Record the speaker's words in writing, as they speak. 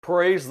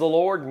Praise the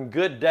Lord and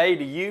good day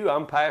to you.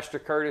 I'm Pastor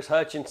Curtis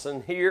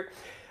Hutchinson here.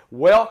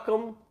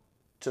 Welcome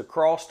to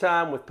Cross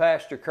Time with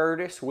Pastor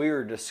Curtis. We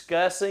are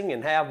discussing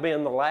and have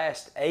been the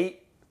last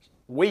 8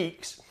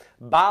 weeks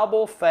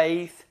Bible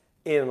faith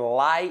in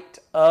light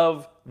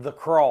of the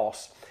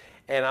cross.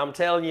 And I'm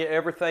telling you,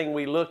 everything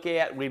we look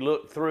at, we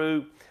look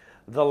through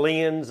the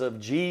lens of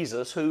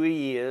Jesus, who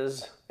He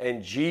is,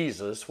 and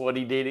Jesus, what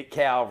He did at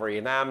Calvary.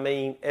 And I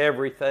mean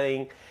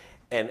everything,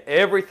 and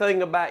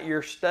everything about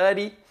your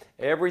study,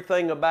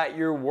 everything about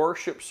your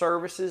worship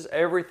services,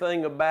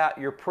 everything about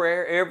your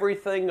prayer,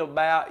 everything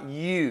about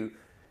you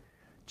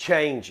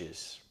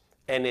changes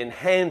and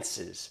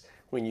enhances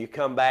when you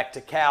come back to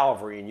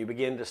Calvary and you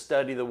begin to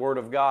study the Word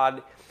of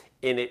God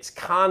in its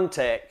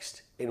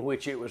context in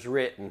which it was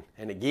written.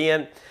 And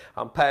again,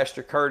 I'm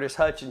Pastor Curtis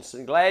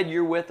Hutchinson. Glad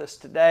you're with us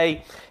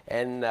today,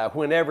 and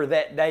whenever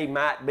that day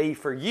might be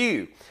for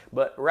you.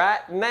 But right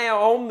now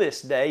on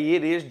this day,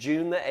 it is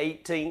June the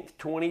 18th,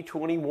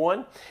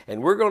 2021,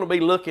 and we're going to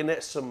be looking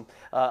at some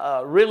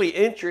really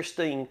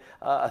interesting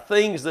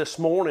things this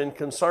morning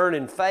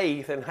concerning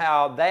faith and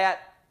how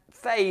that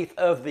faith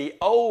of the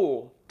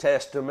Old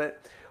Testament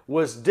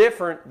was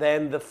different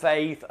than the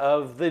faith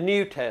of the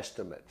New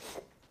Testament.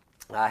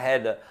 I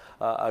had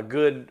a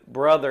good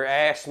brother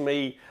ask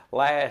me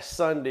last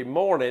Sunday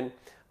morning,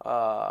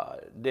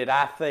 did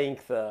I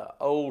think the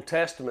Old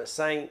Testament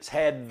saints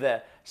had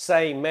the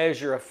same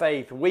measure of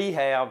faith we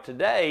have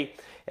today?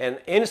 And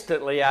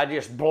instantly I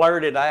just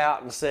blurted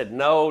out and said,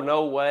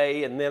 no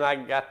way. And then I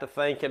got to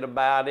thinking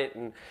about it,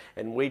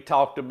 and we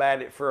talked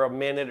about it for a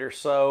minute or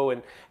so.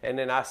 And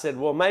then I said,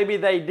 well, maybe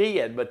they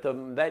did. But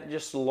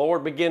the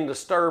Lord began to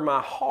stir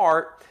my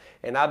heart,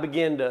 and I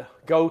began to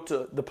go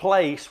to the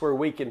place where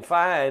we can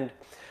find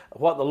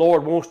what the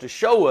Lord wants to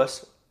show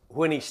us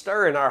when He's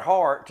stirring our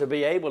heart to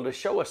be able to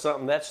show us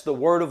something. That's the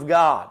Word of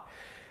God.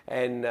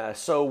 And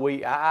so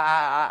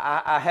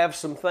I have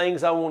some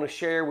things I want to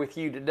share with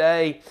you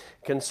today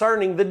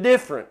concerning the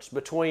difference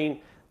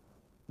between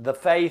the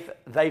faith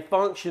they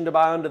functioned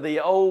by under the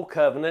Old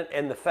Covenant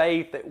and the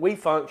faith that we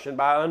function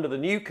by under the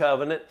New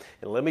Covenant.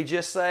 And let me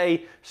just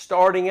say,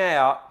 starting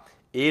out,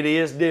 it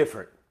is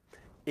different.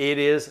 It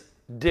is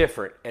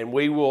different. And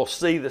we will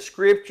see the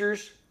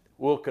Scriptures,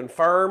 we'll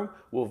confirm,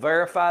 we'll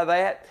verify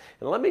that.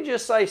 And let me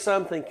just say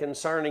something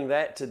concerning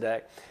that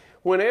today.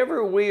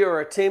 Whenever we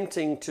are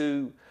attempting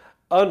to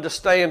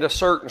understand a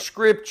certain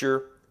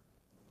Scripture,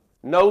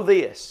 know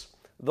this: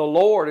 the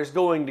Lord is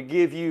going to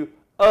give you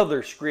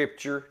other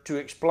Scripture to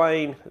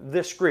explain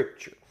this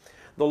Scripture.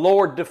 The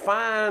Lord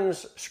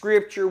defines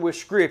Scripture with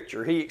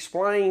Scripture. He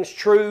explains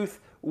truth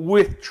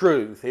with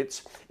truth.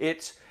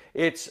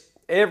 It's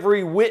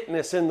every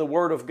witness in the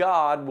Word of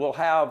God will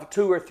have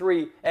 2 or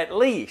 3 at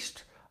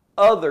least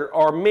other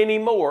or many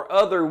more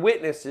other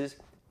witnesses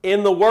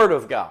in the Word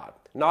of God.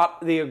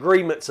 Not the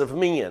agreements of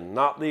men,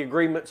 not the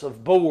agreements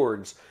of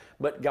boards,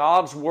 but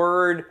God's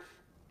Word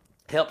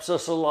helps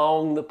us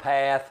along the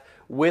path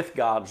with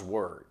God's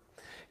Word.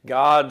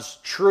 God's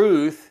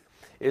truth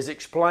is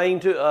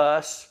explained to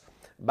us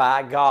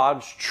by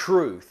God's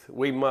truth.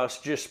 We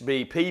must just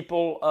be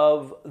people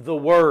of the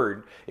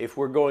Word if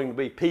we're going to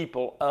be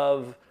people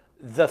of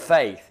the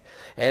faith.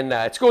 And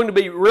it's going to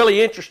be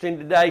really interesting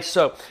today,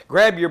 so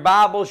grab your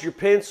Bibles, your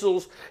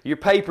pencils, your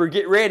paper,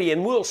 get ready,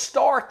 and we'll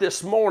start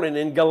this morning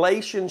in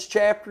Galatians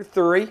chapter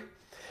 3.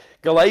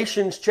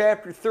 Galatians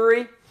chapter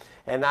 3,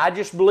 and I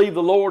just believe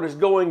the Lord is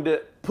going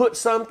to put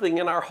something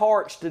in our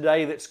hearts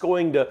today that's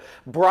going to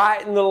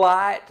brighten the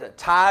light,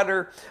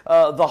 tighter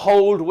the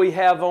hold we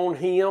have on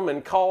Him,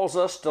 and cause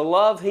us to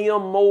love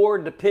Him more,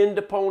 depend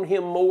upon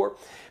Him more.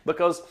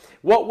 Because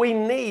what we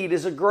need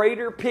is a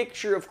greater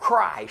picture of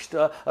Christ,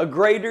 a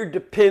greater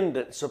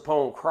dependence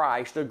upon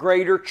Christ, a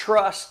greater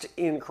trust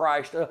in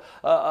Christ,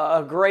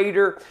 a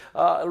greater,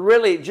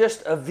 really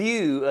just a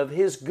view of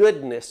His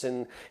goodness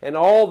and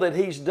all that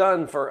He's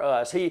done for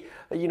us.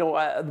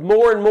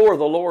 More and more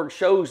the Lord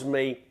shows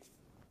me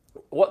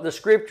what the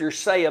Scriptures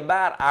say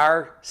about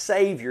our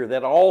Savior,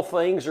 that all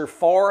things are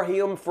for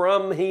Him,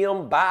 from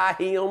Him, by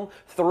Him,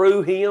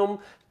 through Him,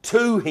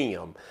 to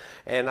Him.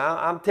 And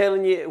I'm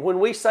telling you, when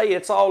we say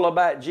it's all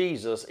about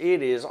Jesus,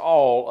 it is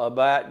all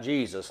about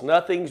Jesus.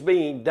 Nothing's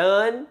being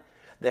done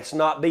that's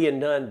not being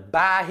done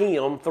by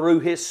Him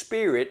through His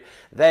Spirit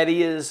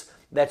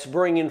that's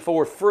bringing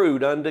forth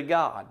fruit unto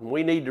God. And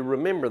we need to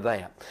remember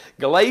that.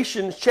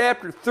 Galatians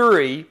chapter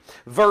 3,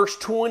 verse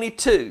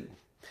 22.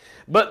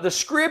 But the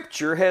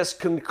Scripture has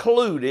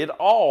concluded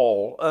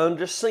all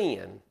unto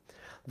sin,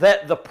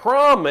 that the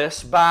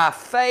promise by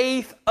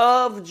faith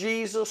of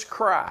Jesus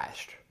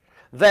Christ,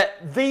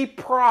 that the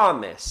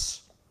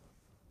promise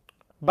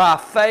by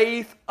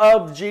faith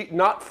of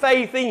not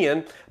faith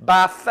in,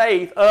 by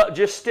faith,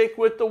 just stick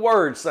with the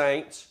Word,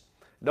 saints.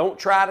 Don't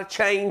try to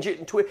change it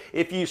and twist.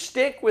 If you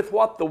stick with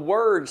what the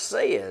Word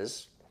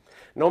says,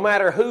 no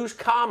matter whose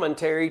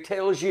commentary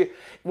tells you,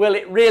 well,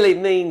 it really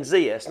means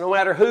this. No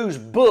matter whose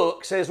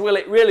book says, well,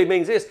 it really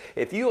means this.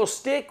 If you'll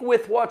stick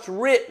with what's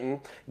written,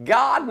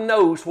 God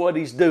knows what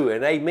He's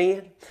doing.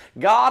 Amen?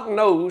 God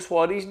knows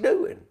what He's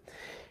doing.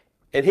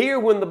 And here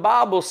when the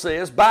Bible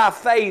says, by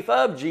faith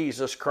of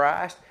Jesus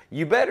Christ,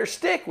 you better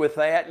stick with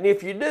that. And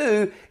if you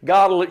do,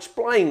 God will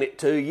explain it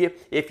to you.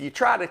 If you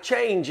try to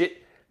change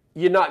it,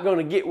 you're not going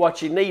to get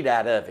what you need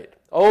out of it.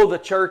 Oh, the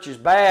church is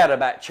bad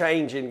about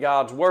changing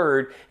God's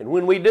Word. And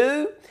when we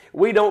do,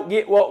 we don't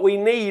get what we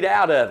need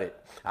out of it.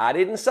 I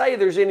didn't say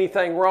there's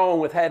anything wrong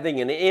with having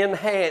an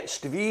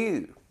enhanced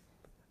view.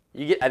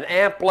 You get an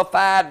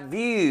amplified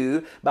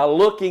view by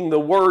looking the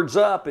words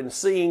up and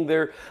seeing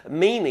their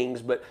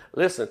meanings. But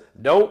listen,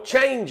 don't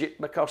change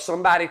it because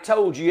somebody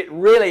told you it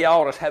really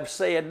ought to have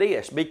said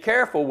this. Be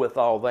careful with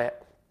all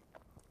that.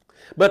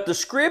 But the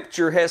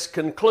Scripture has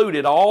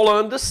concluded all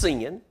unto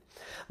sin,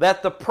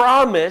 that the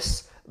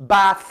promise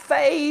by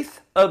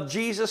faith of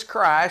Jesus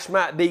Christ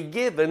might be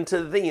given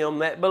to them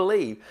that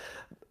believe.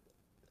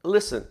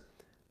 Listen,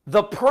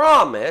 the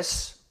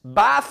promise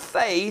by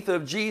faith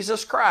of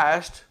Jesus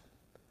Christ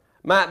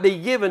might be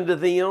given to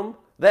them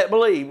that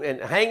believe. And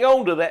hang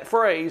on to that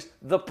phrase,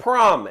 the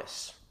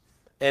promise.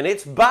 And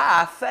it's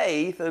by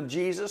faith of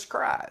Jesus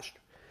Christ.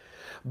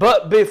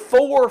 But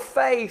before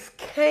faith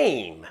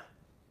came,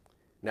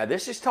 now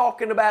this is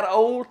talking about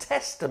Old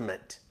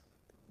Testament.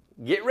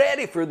 Get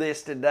ready for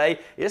this today.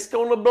 It's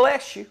going to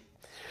bless you.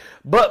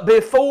 But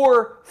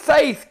before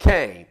faith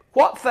came,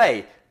 what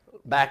faith?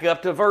 Back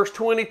up to verse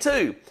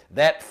 22.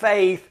 That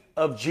faith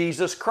of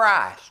Jesus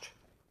Christ.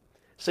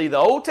 See, the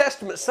Old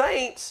Testament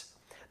saints,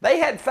 they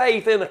had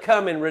faith in a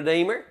coming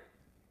Redeemer.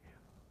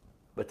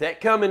 But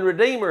that coming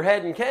Redeemer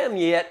hadn't come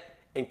yet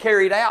and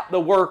carried out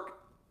the work,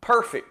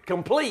 perfect,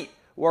 complete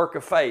work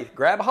of faith.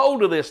 Grab a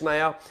hold of this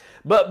now.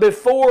 But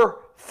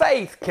before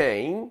faith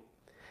came,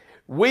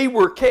 we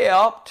were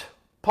kept,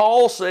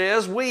 Paul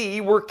says,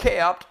 we were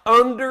kept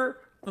under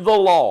the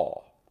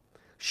law,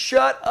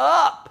 shut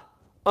up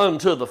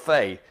unto the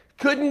faith.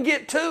 Couldn't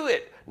get to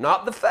it.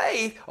 Not the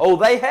faith. Oh,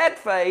 they had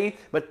faith,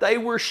 but they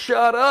were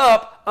shut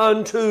up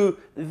unto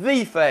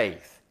the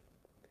faith.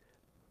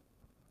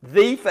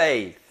 The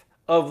faith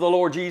of the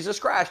Lord Jesus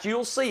Christ.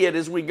 You'll see it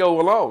as we go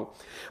along.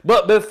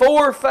 But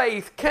before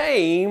faith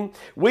came,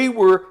 we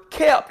were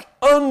kept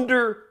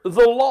under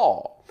the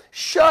law,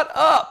 shut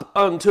up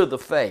unto the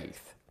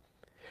faith,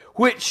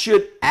 which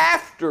should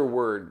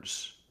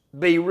afterwards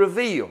be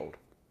revealed.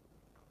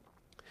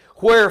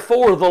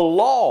 Wherefore the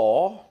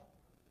law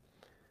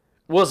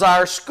was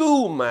our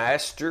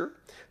schoolmaster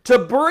to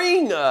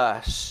bring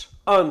us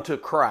unto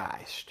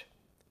Christ,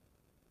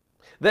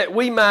 that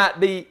we might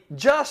be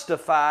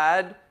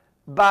justified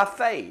by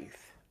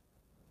faith.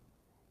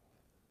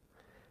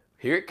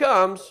 Here it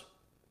comes,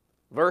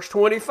 verse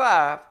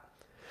 25.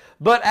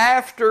 But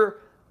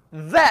after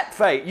that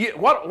faith,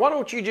 why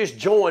don't you just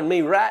join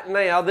me right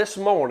now this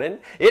morning?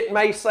 It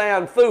may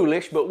sound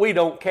foolish, but we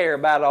don't care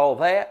about all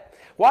that.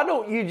 Why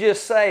don't you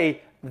just say,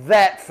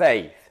 that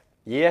faith?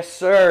 Yes,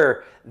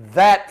 sir,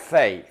 that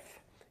faith.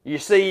 You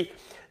see,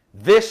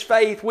 this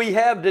faith we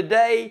have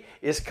today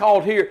is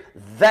called here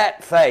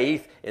that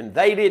faith, and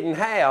they didn't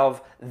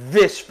have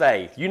this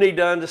faith. You need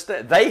to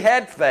understand, they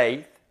had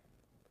faith,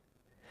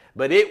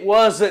 but it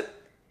wasn't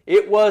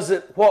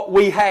what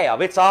we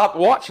have. It's,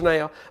 watch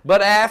now,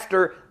 but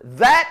after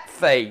that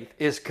faith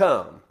is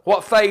come.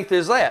 What faith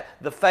is that?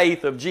 The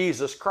faith of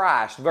Jesus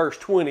Christ, verse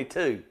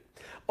 22.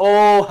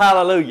 Oh,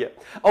 hallelujah.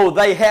 Oh,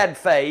 they had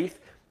faith.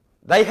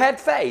 They had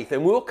faith,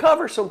 and we'll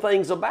cover some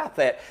things about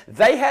that.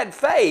 They had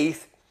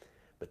faith,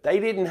 but they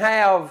didn't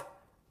have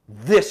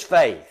this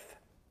faith.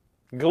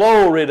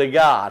 Glory to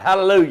God.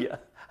 Hallelujah.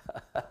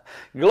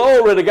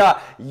 Glory to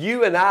God.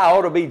 You and I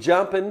ought to be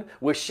jumping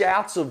with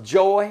shouts of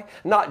joy,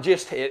 not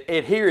just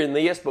at hearing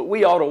this, but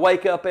we ought to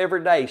wake up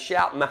every day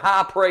shouting the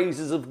high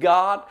praises of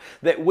God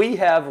that we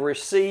have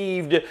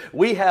received,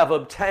 we have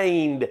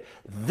obtained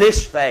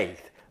this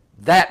faith.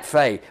 That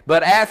faith.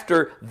 But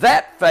after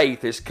that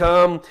faith has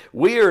come,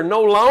 we are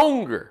no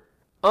longer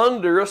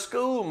under a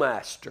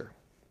schoolmaster.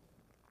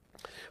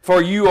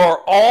 For you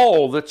are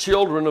all the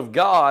children of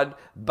God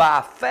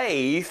by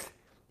faith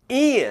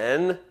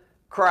in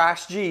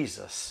Christ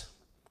Jesus.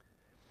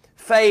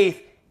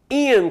 Faith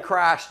in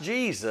Christ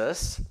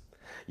Jesus.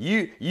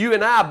 You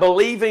and I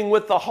believing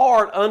with the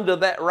heart under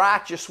that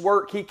righteous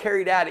work He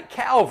carried out at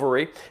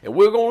Calvary. And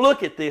we're going to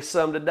look at this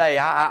some today.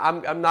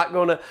 I'm not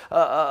going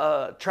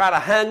to try to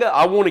hang up.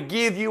 I want to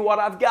give you what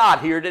I've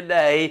got here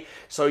today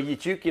so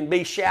that you can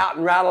be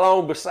shouting right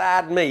along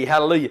beside me.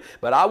 Hallelujah.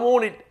 But I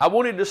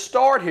wanted to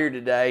start here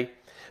today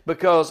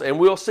because, and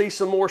we'll see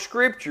some more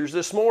scriptures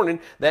this morning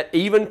that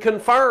even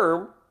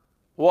confirm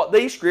what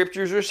these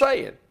scriptures are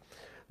saying.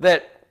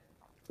 That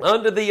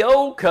under the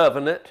old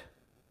covenant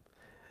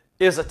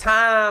is a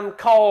time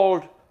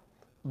called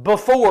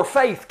before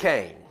faith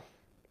came.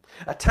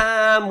 A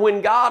time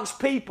when God's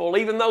people,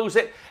 even those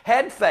that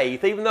had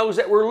faith, even those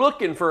that were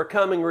looking for a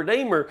coming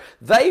Redeemer,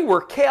 they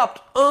were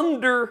kept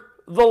under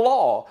the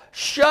law,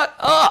 shut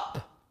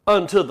up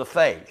unto the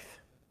faith.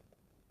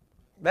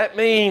 That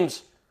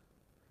means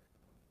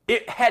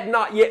it had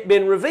not yet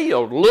been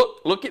revealed.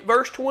 Look at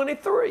verse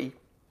 23.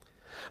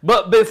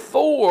 But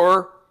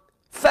before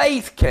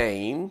faith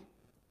came,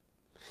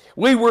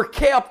 We were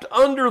kept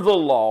under the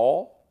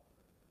law,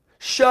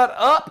 shut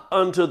up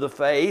unto the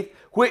faith,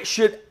 which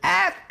should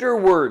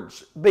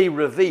afterwards be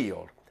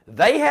revealed.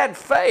 They had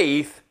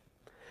faith,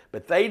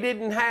 but they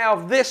didn't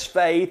have this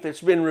faith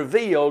that's been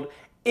revealed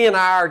in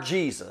our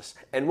Jesus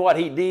and what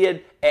He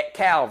did at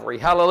Calvary.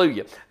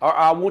 Hallelujah.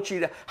 I want you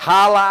to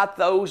highlight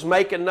those,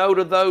 make a note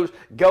of those,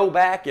 go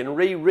back and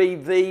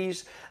reread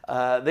these.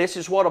 This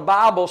is what a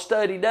Bible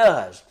study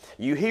does.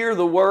 You hear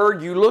the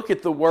Word, you look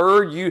at the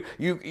Word,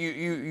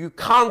 you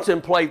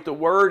contemplate the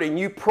Word, and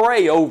you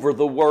pray over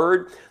the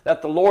Word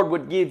that the Lord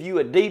would give you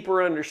a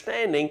deeper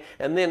understanding.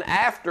 And then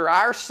after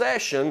our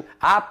session,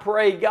 I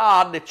pray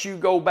God that you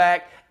go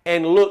back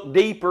and look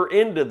deeper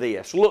into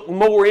this. Look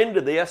more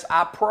into this.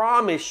 I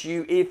promise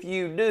you, if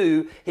you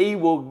do, He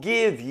will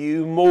give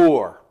you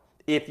more.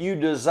 If you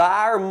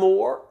desire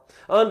more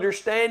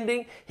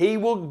understanding, He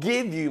will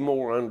give you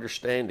more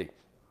understanding.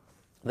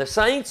 The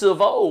saints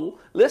of old,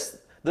 listen,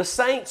 the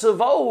saints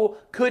of old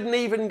couldn't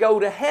even go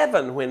to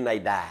heaven when they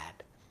died.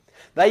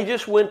 They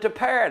just went to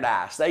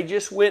paradise. They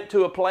just went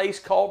to a place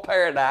called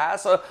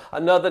paradise.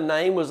 Another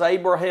name was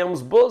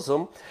Abraham's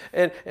bosom.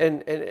 And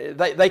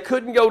they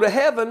couldn't go to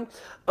heaven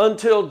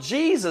until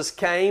Jesus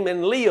came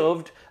and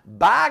lived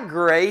by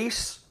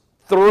grace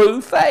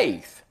through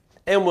faith.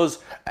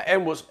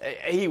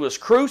 He was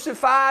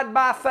crucified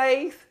by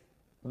faith,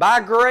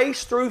 by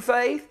grace through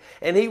faith,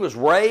 and He was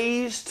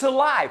raised to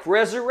life,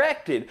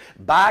 resurrected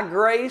by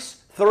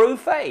grace through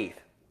faith.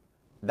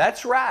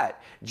 That's right.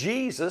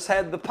 Jesus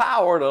had the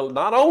power to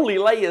not only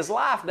lay His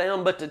life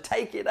down, but to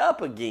take it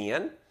up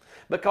again,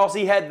 because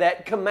He had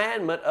that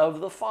commandment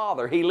of the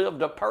Father. He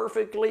lived a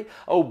perfectly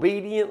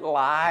obedient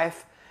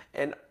life,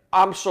 and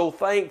I'm so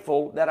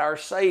thankful that our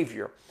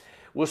Savior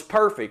was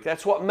perfect.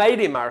 That's what made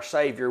Him our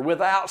Savior,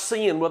 without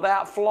sin,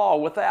 without flaw,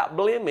 without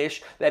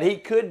blemish, that He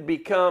could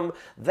become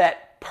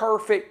that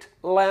perfect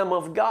Lamb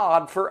of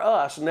God for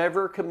us,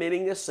 never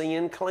committing a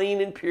sin,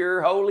 clean and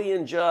pure, holy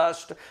and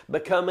just,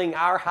 becoming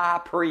our high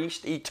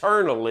priest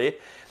eternally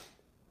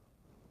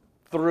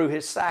through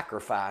His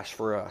sacrifice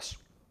for us.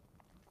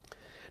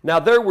 Now,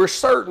 there were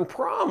certain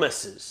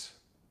promises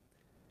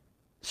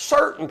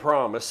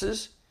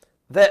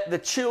that the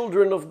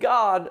children of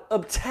God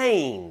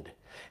obtained.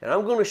 And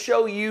I'm going to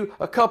show you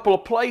a couple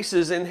of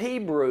places in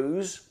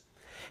Hebrews,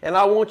 and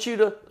I want you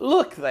to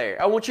look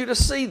there. I want you to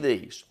see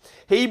these.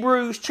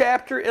 Hebrews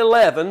chapter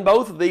 11,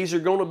 both of these are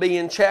going to be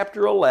in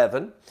chapter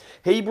 11.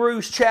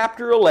 Hebrews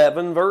chapter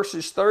 11,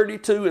 verses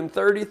 32 and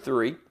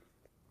 33.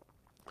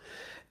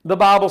 The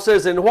Bible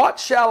says, "And what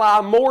shall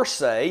I more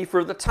say?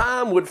 For the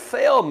time would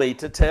fail me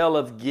to tell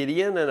of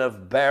Gideon and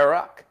of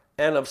Barak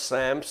and of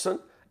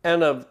Samson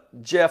and of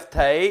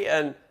Jephthah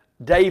and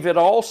David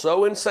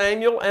also and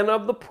Samuel and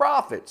of the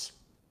prophets."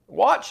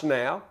 Watch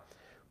now.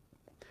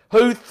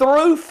 "Who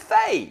through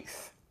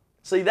faith,"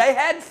 see, they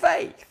had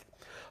faith,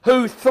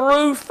 "who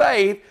through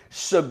faith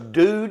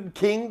subdued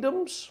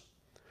kingdoms,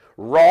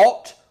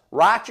 wrought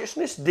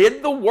righteousness,"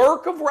 did the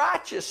work of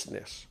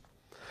righteousness,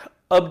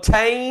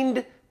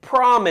 "obtained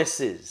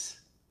promises."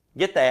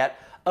 Get that?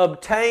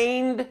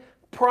 Obtained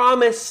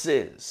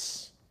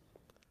promises.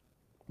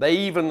 They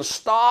even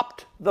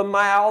stopped the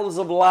mouths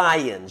of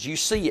lions. You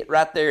see it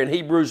right there in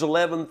Hebrews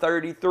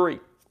 11:33.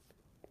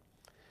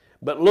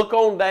 But look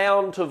on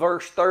down to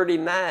verse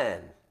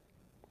 39.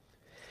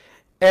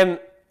 "And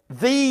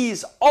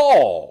these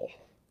all,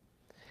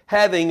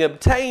 having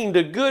obtained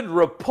a good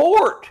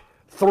report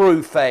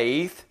through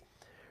faith,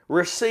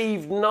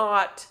 received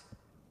not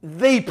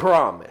the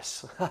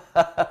promise."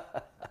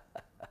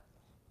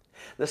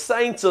 The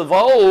saints of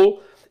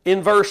old,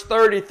 in verse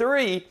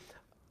 33,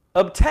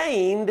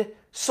 obtained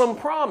some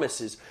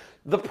promises.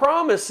 The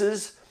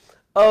promises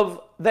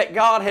that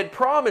God had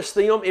promised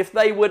them if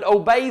they would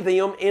obey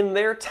them in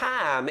their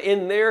time,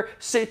 in their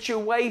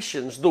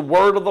situations. The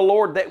word of the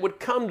Lord that would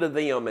come to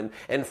them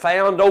and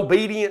found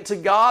obedient to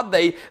God,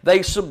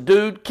 they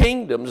subdued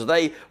kingdoms.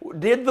 They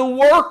did the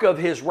work of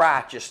His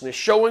righteousness,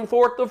 showing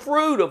forth the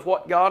fruit of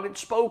what God had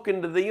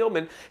spoken to them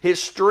and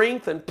His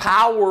strength and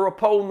power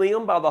upon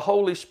them by the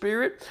Holy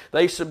Spirit.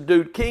 They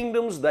subdued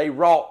kingdoms. They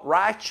wrought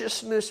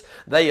righteousness.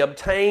 They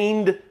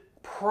obtained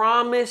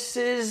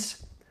promises.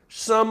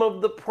 Some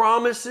of the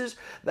promises,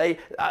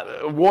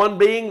 one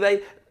being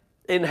they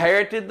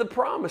inherited the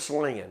promised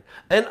land,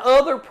 and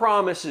other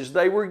promises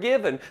they were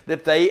given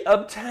that they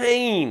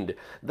obtained.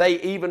 They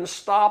even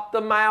stopped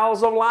the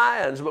mouths of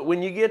lions. But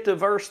when you get to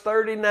verse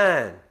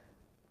 39,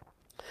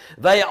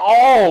 they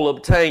all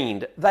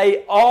obtained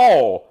a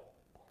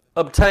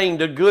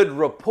good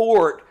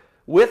report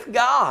with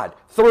God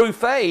through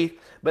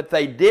faith, but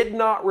they did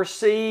not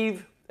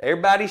receive,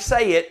 everybody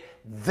say it,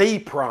 the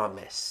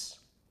promise.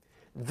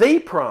 The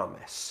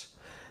promise.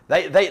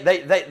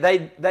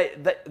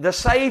 The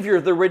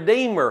Savior, the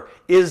Redeemer,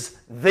 is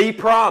the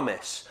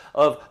promise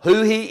of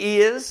who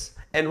He is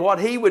and what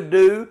He would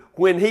do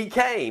when He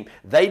came.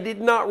 They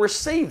did not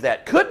receive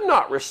that, could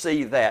not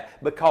receive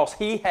that, because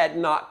He had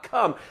not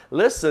come.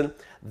 Listen,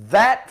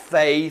 that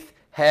faith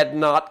had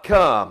not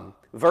come.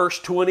 verse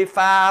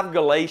 25,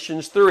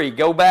 Galatians 3.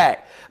 Go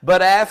back.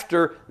 But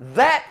after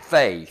that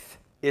faith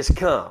is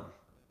come.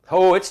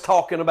 Oh, it's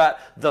talking about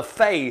the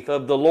faith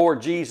of the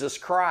Lord Jesus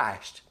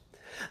Christ.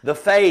 The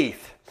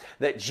faith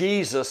that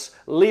Jesus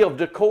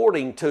lived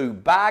according to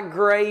by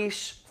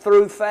grace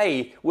through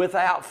faith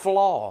without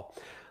flaw.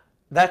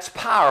 That's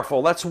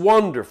powerful. That's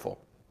wonderful.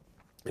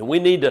 And we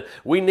need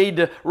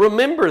to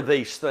remember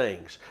these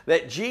things,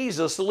 that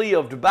Jesus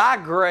lived by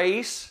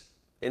grace,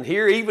 and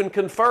here even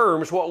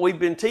confirms what we've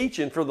been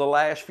teaching for the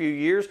last few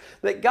years,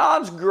 that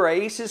God's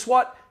grace is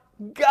what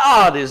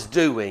God is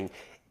doing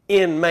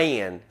in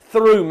man,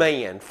 through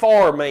man,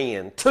 for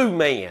man, to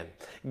man.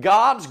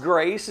 God's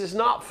grace is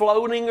not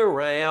floating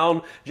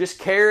around, just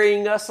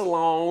carrying us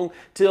along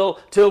till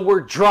we're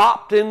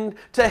dropped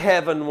into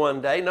heaven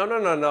one day.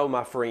 No,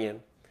 my friend.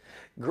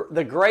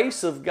 The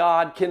grace of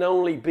God can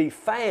only be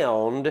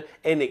found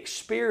and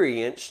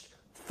experienced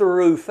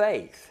through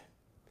faith.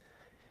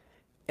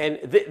 And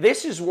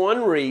this is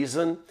one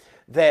reason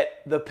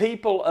that the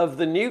people of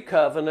the New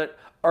Covenant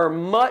are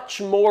much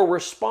more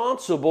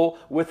responsible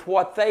with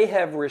what they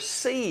have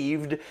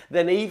received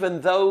than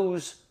even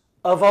those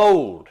of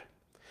old.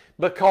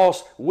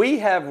 Because we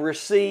have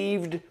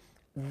received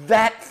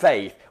that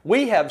faith.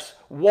 We have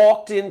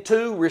walked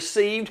into,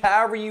 received,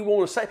 however you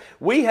want to say,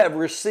 we have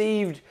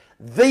received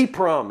the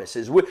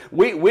promises.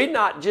 We're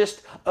not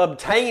just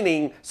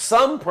obtaining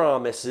some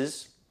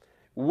promises.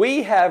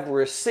 We have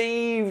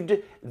received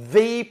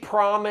the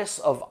promise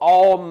of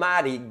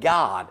Almighty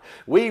God.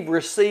 We've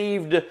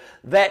received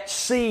that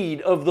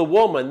seed of the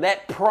woman,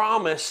 that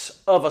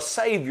promise of a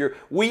Savior.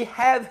 We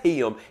have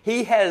Him.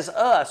 He has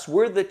us.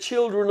 We're the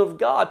children of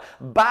God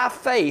by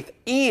faith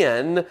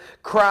in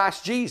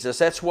Christ Jesus.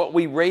 That's what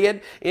we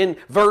read in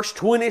verse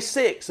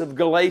 26 of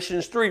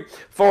Galatians 3.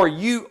 For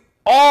you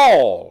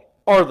all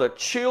are the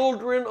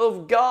children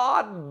of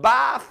God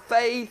by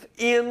faith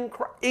in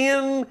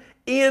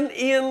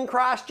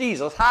Christ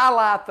Jesus.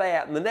 Highlight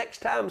that. And the next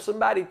time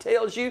somebody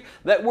tells you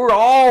that we're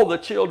all the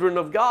children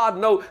of God,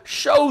 no,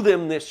 show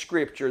them this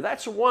scripture.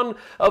 That's one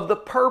of the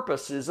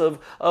purposes of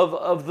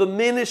the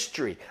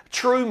ministry.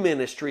 True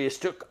ministry is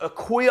to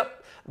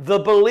equip the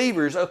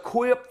believers,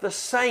 equip the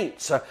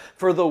saints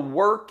for the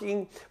work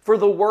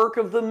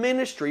of the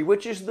ministry,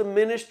 which is the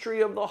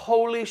ministry of the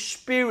Holy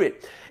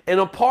Spirit. And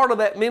a part of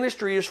that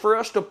ministry is for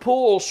us to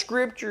pull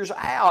scriptures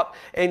out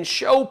and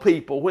show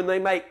people when they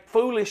make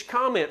foolish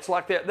comments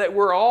like that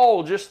we're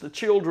all just the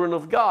children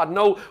of God.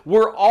 No,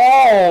 we're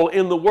all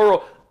in the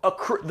world,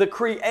 the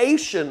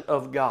creation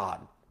of God.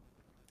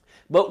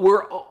 But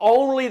we're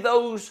only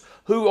those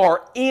who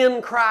are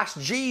in Christ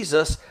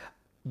Jesus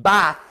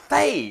by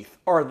faith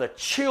are the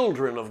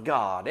children of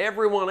God.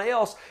 Everyone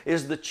else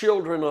is the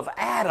children of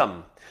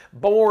Adam,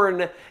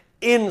 born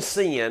in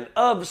sin,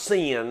 of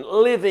sin,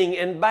 living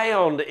and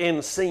bound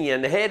in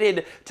sin,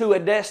 headed to a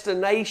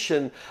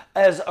destination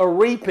as a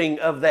reaping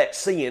of that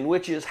sin,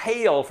 which is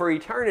hell for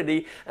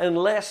eternity,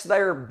 unless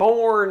they're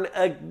born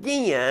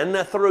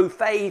again through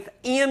faith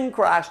in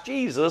Christ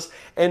Jesus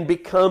and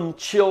become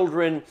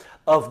children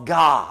of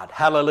God.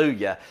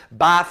 Hallelujah.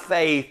 By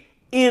faith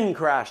in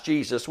Christ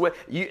Jesus.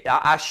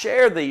 I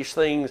share these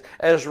things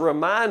as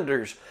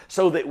reminders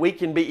so that we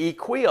can be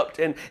equipped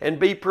and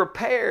be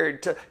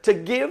prepared to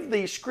give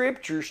these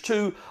scriptures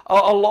to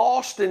a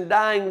lost and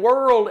dying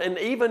world, and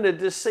even a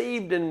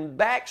deceived and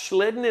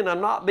backslidden, and I'm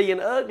not being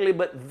ugly,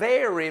 but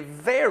very,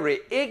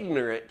 very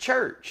ignorant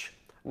church.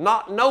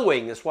 Not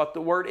knowing is what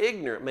the word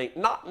ignorant means.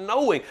 Not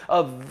knowing.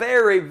 A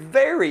very,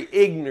 very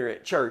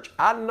ignorant church.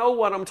 I know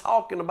what I'm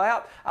talking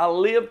about. I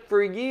lived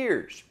for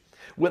years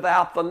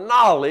without the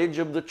knowledge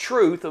of the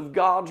truth of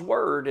God's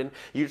Word. And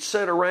you'd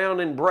sit around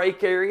in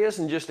break areas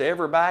and just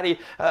everybody,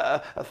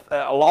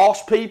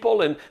 lost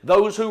people and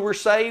those who were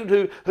saved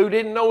who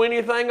didn't know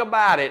anything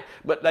about it,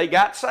 but they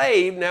got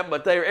saved now,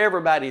 but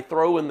everybody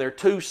throwing their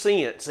 2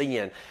 cents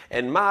in.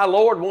 And my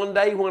Lord, one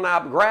day when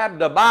I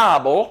grabbed a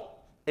Bible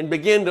and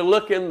began to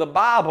look in the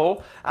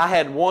Bible, I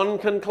had one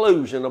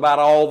conclusion about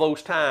all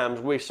those times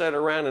we sat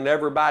around and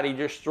everybody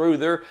just threw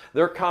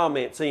their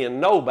comments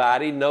in.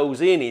 Nobody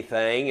knows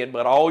anything,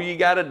 but all you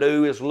got to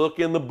do is look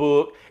in the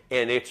book,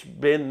 and it's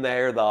been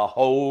there the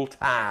whole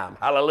time.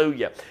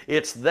 Hallelujah.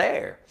 It's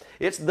there.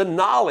 It's the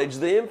knowledge,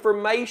 the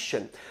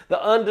information,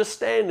 the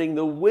understanding,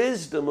 the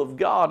wisdom of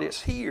God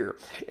is here.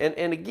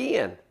 And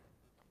again,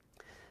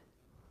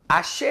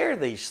 I share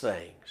these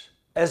things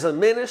as a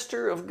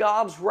minister of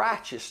God's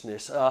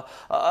righteousness,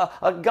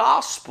 a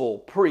gospel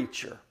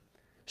preacher,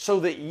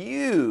 so that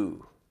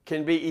you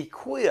can be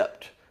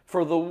equipped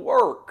for the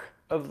work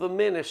of the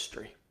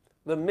ministry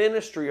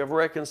of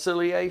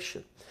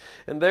reconciliation.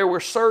 And there were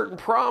certain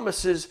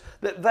promises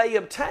that they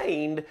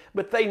obtained,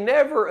 but they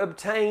never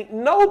obtained,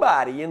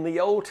 nobody in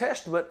the Old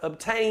Testament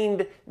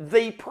obtained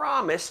the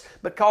promise,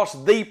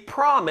 because the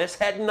promise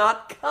had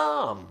not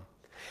come.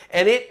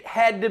 And it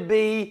had to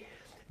be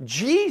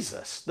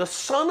Jesus, the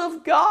Son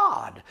of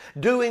God,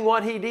 doing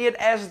what He did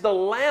as the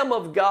Lamb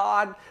of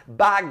God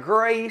by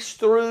grace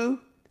through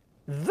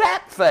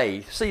That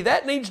faith, see,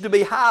 that needs to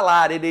be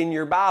highlighted in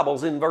your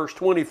Bibles in verse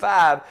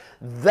 25.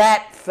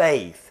 That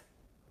faith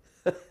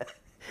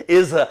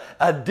is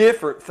a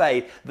different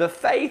faith. The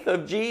faith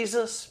of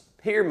Jesus,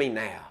 hear me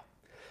now.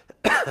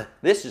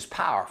 This is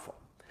powerful.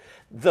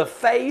 The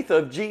faith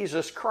of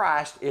Jesus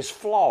Christ is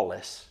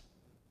flawless.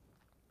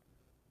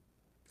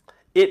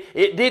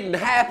 It didn't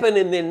happen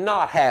and then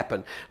not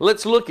happen.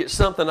 Let's look at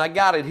something. I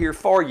got it here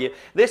for you.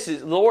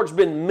 The Lord's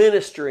been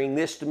ministering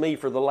this to me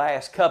for the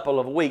last couple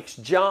of weeks.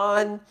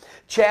 John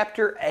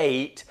chapter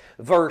 8,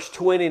 verse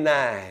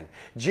 29.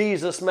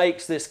 Jesus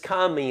makes this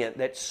comment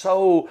that's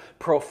so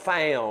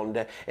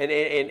profound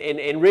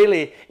and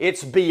really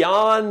it's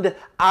beyond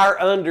our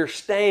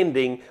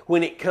understanding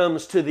when it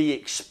comes to the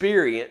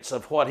experience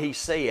of what He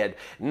said.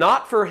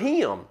 Not for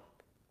Him,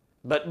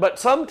 but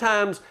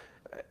sometimes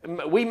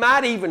we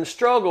might even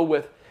struggle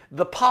with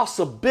the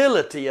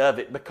possibility of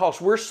it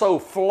because we're so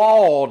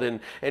flawed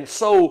and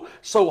so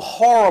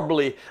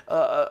horribly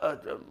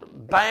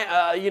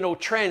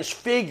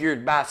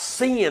transfigured by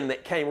sin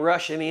that came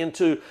rushing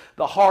into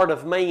the heart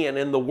of man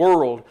and the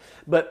world.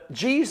 But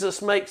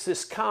Jesus makes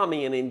this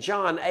comment in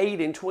John 8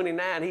 and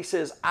 29. He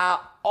says, I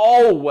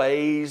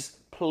always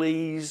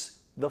please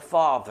the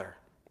Father.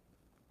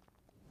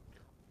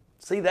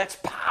 See, that's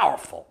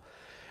powerful.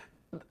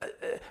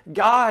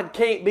 God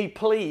can't be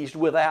pleased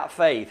without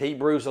faith.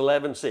 Hebrews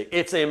 11:6.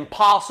 It's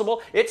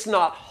impossible. It's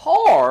not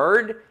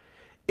hard.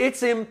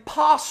 It's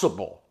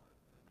impossible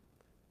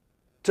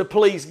to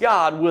please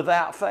God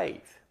without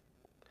faith.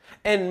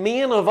 And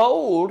men of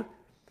old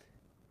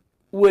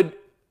would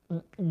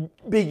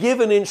be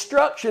given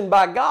instruction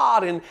by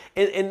God and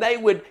they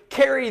would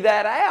carry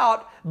that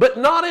out, but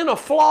not in a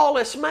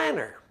flawless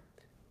manner.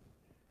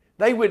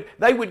 They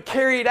would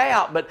carry it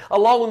out, but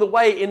along the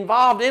way,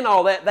 involved in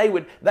all that, they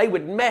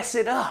would mess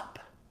it up.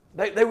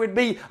 There would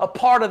be a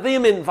part of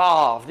them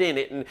involved in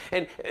it,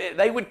 and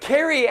they would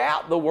carry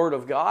out the Word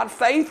of God.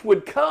 Faith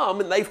would come,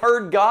 and they've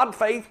heard God.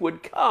 Faith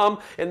would come,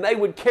 and they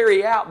would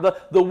carry out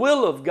the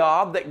will of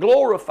God that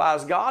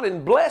glorifies God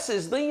and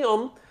blesses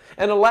them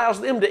and allows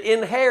them to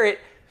inherit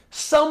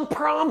some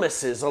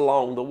promises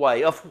along the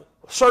way of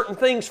certain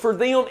things for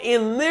them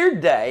in their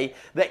day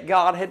that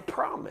God had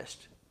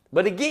promised.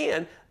 But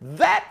again,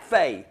 that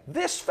faith,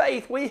 this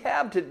faith we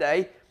have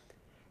today,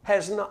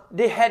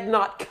 had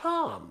not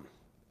come.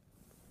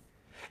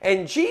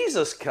 And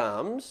Jesus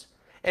comes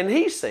and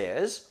He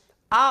says,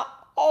 I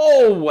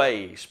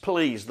always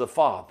please the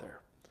Father.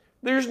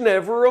 There's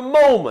never a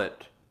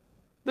moment.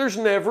 There's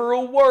never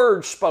a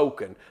word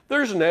spoken.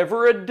 There's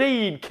never a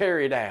deed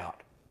carried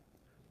out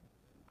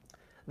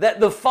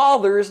that the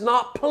Father is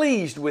not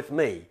pleased with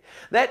me.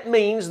 That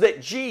means that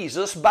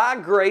Jesus, by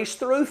grace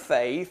through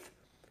faith,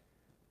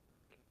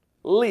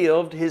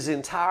 lived His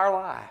entire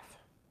life.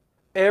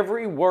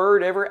 Every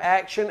word, every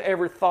action,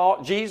 every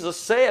thought. Jesus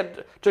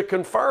said, to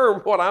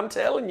confirm what I'm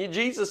telling you,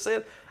 Jesus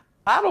said,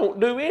 I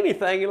don't do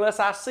anything unless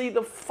I see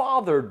the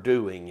Father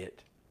doing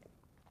it.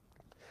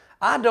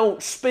 I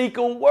don't speak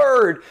a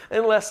word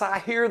unless I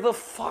hear the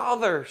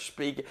Father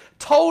speak it.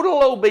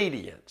 Total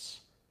obedience.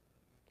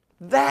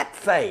 That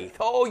faith.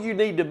 Oh, you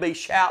need to be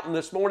shouting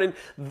this morning.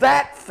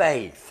 That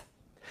faith.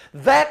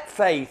 That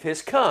faith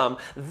has come.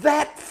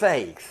 That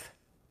faith.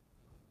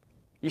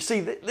 You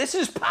see, this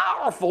is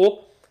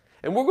powerful,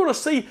 and we're going to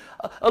see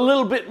a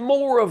little bit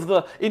more of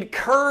the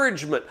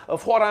encouragement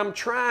of what I'm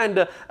trying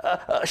to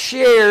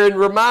share and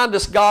remind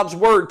us God's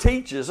Word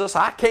teaches us.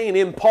 I can't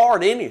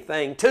impart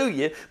anything to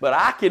you, but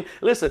I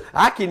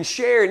can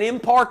share and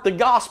impart the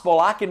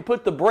gospel. I can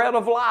put the bread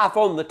of life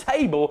on the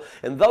table,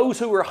 and those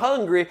who are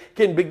hungry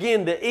can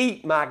begin to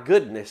eat. My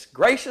goodness,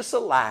 gracious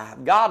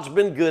alive, God's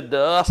been good to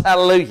us.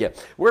 Hallelujah.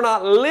 We're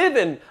not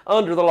living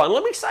under the law. And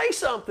let me say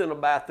something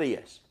about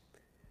this.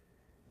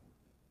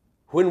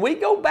 When we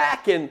go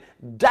back and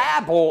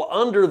dabble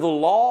under the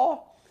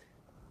law,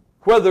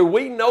 whether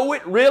we know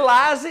it,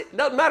 realize it,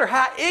 doesn't matter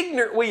how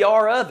ignorant we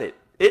are of it,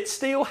 it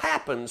still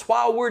happens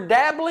while we're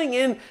dabbling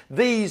in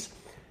these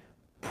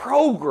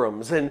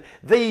programs and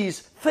these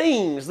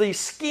things, these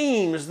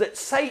schemes that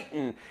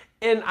Satan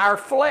and our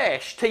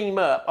flesh team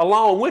up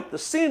along with the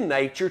sin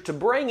nature to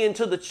bring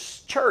into the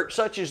church,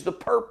 such as the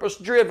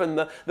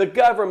purpose-driven, the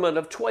government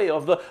of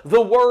 12,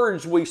 the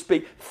words we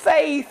speak.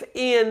 Faith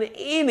in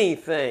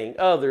anything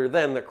other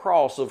than the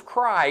cross of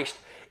Christ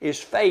is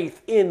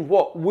faith in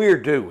what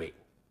we're doing.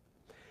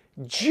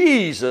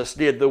 Jesus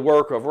did the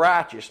work of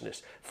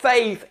righteousness.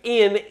 Faith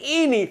in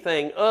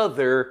anything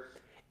other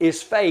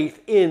is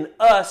faith in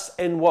us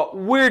and what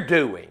we're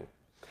doing.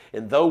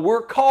 And though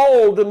we're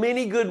called to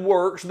many good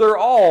works, they're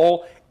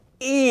all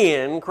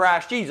in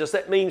Christ Jesus.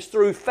 That means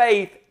through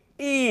faith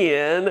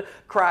in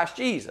Christ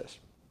Jesus.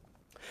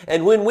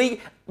 And when we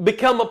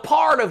become a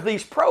part of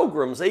these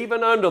programs,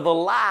 even under the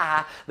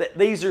lie that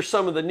these are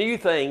some of the new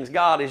things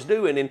God is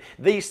doing, and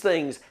these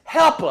things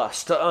help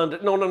us to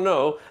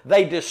no,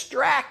 they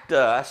distract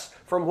us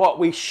from what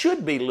we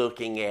should be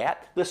looking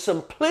at, the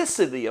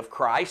simplicity of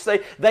Christ.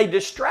 They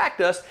distract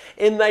us,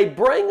 and they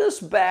bring us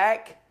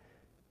back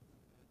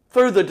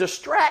through the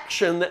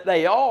distraction that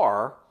they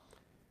are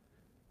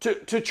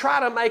to try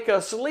to make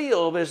us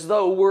live as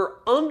though we're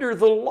under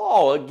the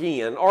law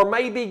again, or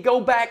maybe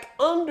go back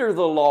under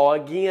the law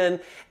again.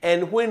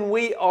 And when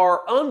we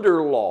are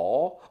under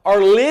law, or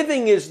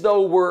living as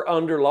though we're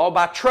under law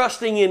by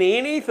trusting in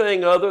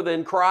anything other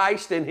than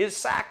Christ and His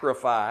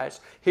sacrifice,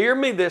 hear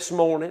me this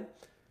morning.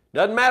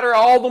 Doesn't matter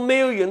all the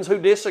millions who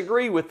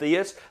disagree with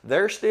this,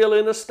 they're still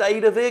in a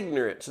state of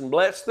ignorance, and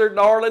bless their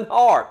darling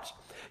hearts.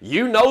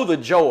 You know the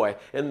joy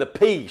and the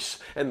peace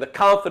and the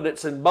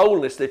confidence and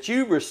boldness that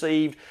you've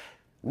received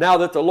now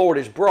that the Lord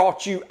has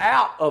brought you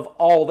out of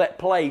all that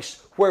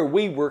place where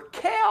we were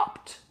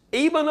kept.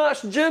 Even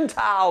us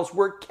Gentiles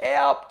were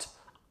kept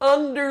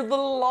under the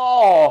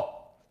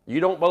law. You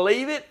don't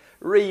believe it?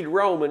 Read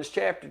Romans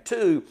chapter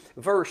 2,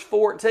 verse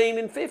 14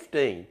 and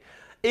 15.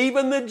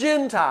 Even the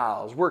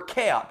Gentiles were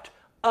kept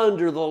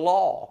under the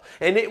law.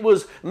 And it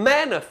was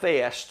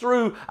manifest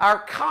through our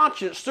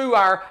conscience, through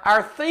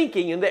our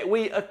thinking, and that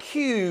we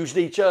accused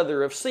each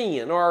other of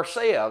sin, or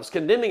ourselves,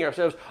 condemning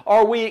ourselves,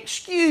 or we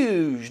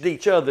excused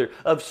each other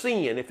of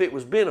sin if it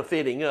was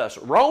benefiting us.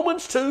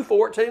 Romans 2,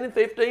 14 and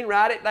 15,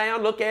 write it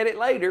down, look at it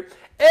later.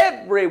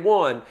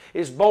 Everyone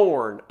is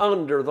born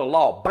under the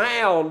law,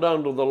 bound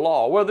under the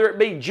law, whether it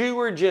be Jew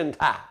or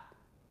Gentile.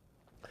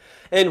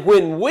 And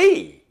when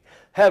we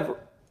have,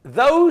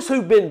 those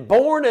who've been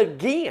born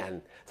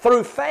again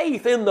through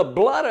faith in the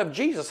blood of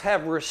Jesus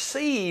have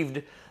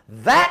received,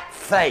 that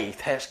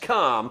faith has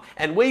come,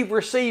 and we've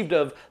received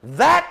of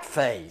that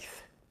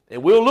faith.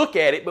 And we'll look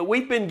at it, but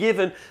we've been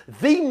given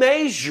the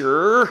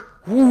measure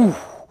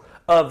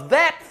of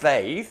that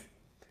faith.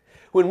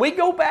 When we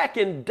go back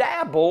and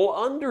dabble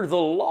under the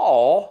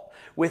law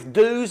with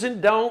do's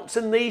and don'ts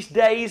and these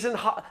days and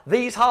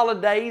these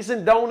holidays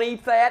and don't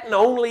eat that and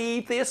only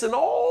eat this and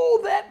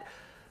all that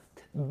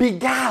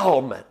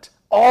beguilement,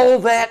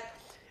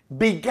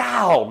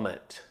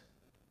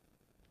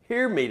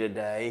 hear me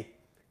today,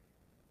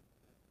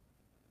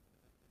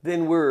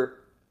 then we're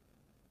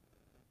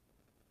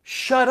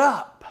shut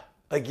up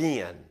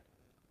again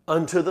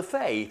unto the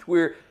faith.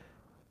 We're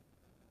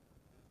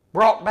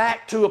brought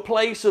back to a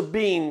place of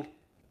being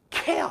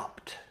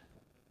kept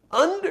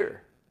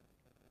under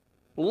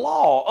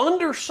law,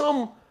 under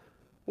some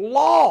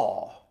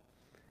law.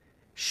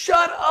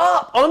 Shut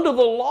up under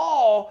the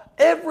law.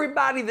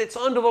 Everybody that's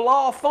under the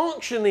law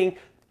functioning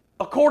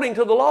according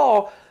to the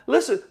law,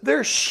 listen,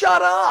 they're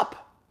shut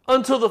up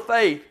unto the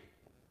faith.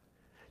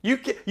 You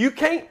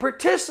can't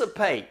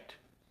participate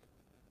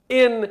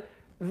in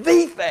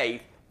the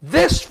faith,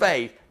 this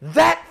faith,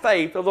 that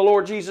faith of the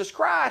Lord Jesus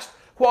Christ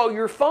while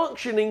you're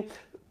functioning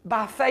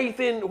by faith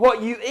in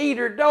what you eat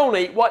or don't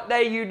eat, what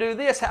day you do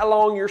this, how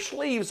long your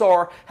sleeves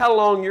are, how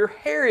long your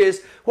hair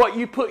is, what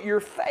you put your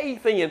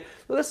faith in.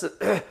 Listen,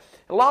 a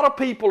lot of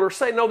people are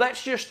saying, no,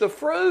 that's just the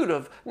fruit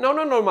of...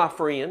 No, my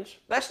friends.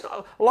 That's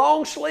not,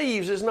 long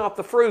sleeves is not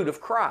the fruit of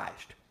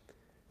Christ.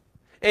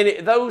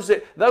 And those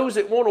that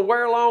want to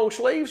wear long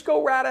sleeves,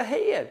 go right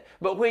ahead.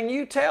 But when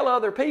you tell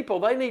other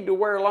people they need to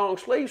wear long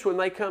sleeves when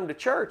they come to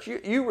church,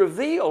 you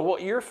reveal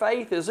what your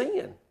faith is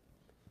in.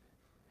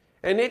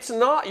 And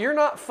you're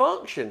not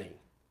functioning.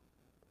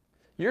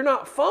 You're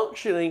not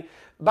functioning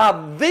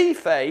by the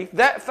faith,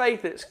 that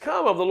faith that's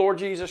come of the Lord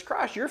Jesus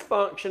Christ. You're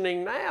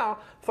functioning now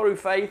through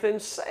faith in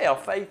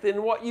self, faith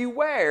in what you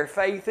wear,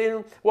 faith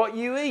in what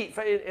you eat.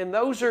 And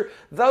those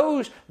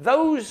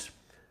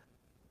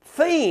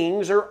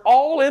things are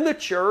all in the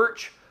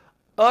church,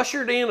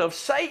 ushered in of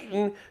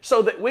Satan,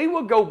 so that we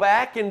will go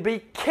back and be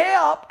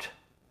kept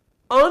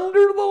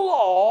under the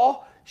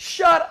law,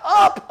 shut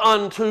up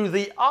unto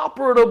the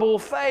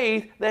operable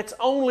faith that's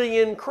only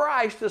in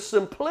Christ, the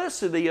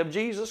simplicity of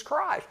Jesus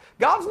Christ.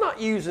 God's not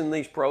using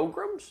these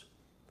programs.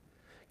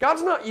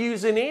 God's not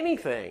using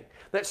anything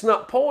that's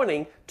not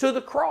pointing to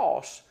the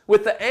cross,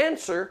 with the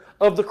answer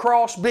of the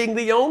cross being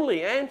the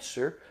only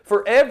answer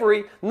for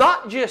every,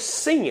 not just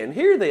sin.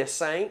 Hear this,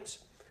 saints.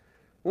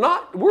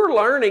 We're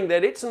learning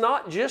that it's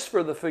not just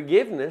for the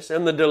forgiveness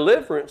and the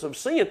deliverance of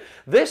sin.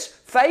 This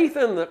faith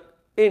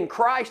in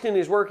Christ and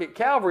His work at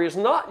Calvary is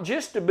not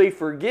just to be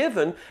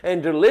forgiven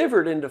and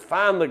delivered and to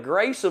find the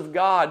grace of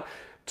God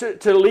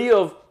to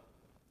live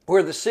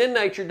where the sin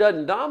nature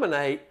doesn't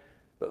dominate.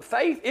 But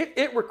faith,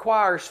 it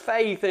requires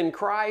faith in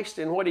Christ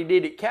and what He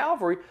did at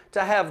Calvary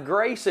to have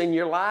grace in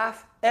your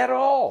life at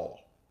all.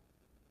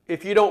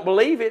 If you don't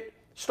believe it,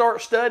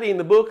 start studying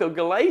the book of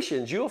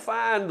Galatians. You'll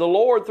find the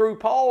Lord through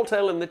Paul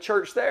telling the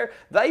church there,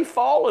 they've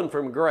fallen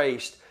from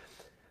grace.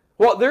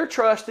 What they're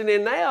trusting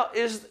in now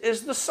is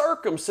the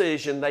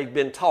circumcision they've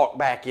been talked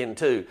back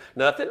into.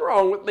 Nothing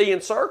wrong with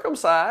being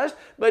circumcised,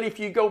 but if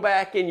you go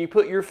back and you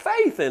put your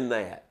faith in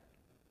that,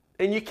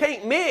 and you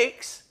can't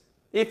mix,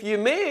 if you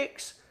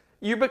mix,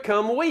 you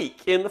become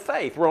weak in the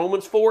faith.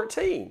 Romans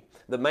 14,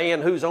 the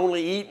man who's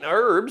only eating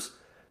herbs,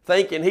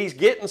 thinking he's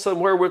getting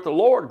somewhere with the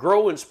Lord,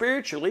 growing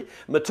spiritually,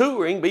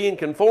 maturing, being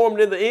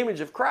conformed in the image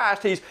of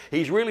Christ.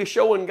 He's really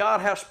showing God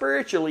how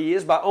spiritual he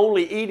is by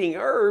only eating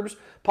herbs.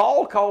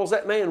 Paul calls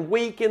that man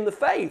weak in the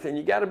faith, and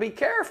you got to be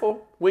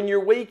careful when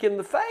you're weak in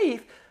the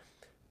faith.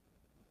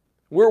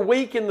 We're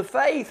weak in the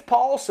faith,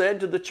 Paul said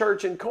to the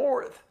church in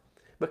Corinth,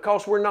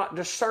 because we're not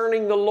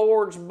discerning the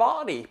Lord's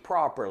body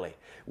properly.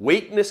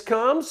 Weakness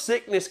comes,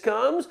 sickness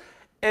comes,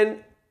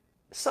 and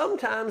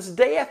sometimes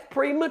death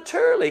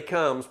prematurely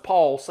comes,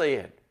 Paul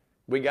said.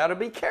 We got to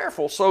be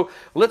careful. So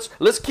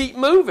let's keep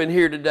moving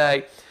here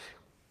today.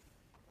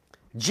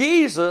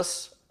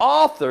 Jesus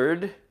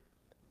authored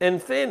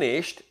and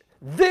finished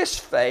this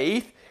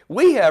faith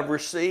we have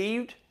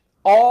received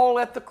all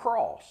at the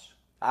cross.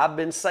 I've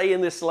been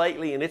saying this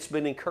lately, and it's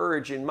been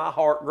encouraging my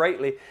heart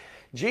greatly.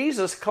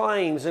 Jesus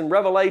claims in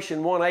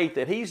Revelation 1:8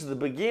 that He's the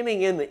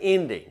beginning and the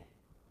ending.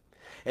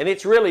 And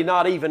it's really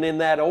not even in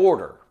that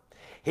order.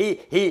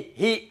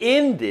 He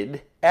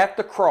ended at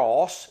the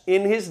cross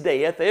in His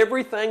death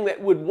everything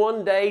that would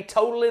one day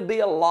totally be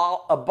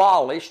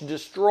abolished,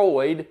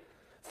 destroyed,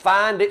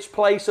 find its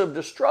place of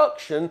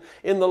destruction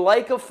in the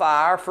lake of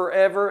fire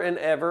forever and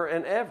ever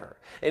and ever.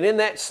 And in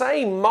that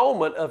same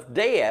moment of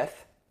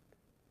death,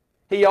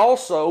 He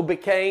also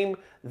became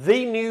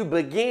the new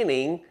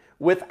beginning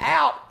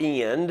without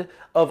end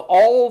of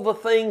all the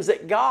things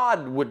that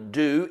God would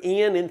do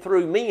in and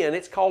through men.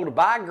 It's called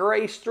by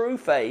grace through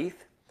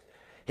faith.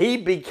 He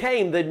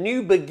became the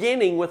new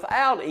beginning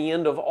without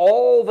end of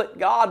all that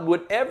God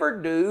would ever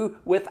do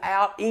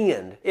without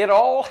end. It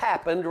all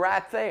happened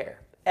right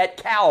there at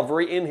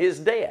Calvary in His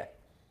death.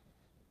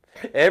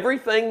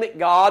 Everything that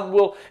God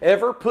will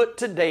ever put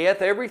to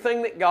death,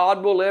 everything that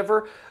God will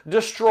ever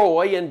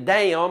destroy and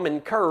damn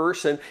and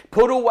curse and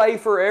put away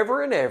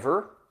forever and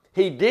ever,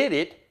 He did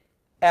it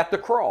at the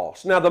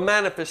cross. Now the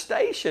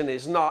manifestation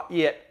is not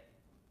yet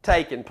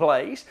taken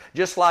place,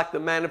 just like the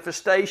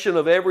manifestation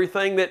of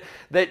everything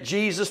that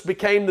Jesus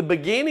became the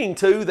beginning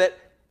to that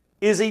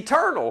is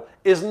eternal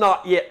is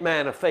not yet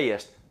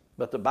manifest.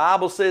 But the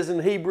Bible says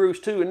in Hebrews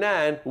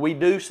 2:9, we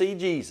do see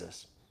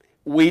Jesus.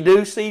 We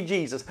do see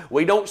Jesus.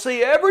 We don't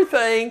see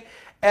everything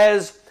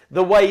as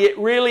the way it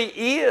really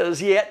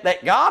is yet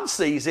that God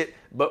sees it,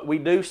 but we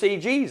do see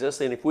Jesus.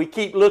 And if we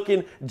keep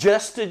looking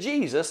just to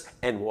Jesus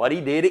and what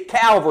He did at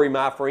Calvary,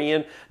 my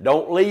friend,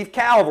 don't leave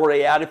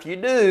Calvary out. If you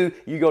do,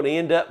 you're going to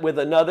end up with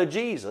another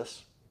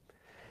Jesus.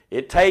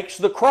 It takes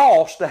the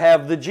cross to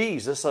have the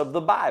Jesus of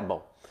the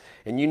Bible.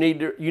 And you need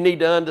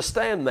to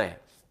understand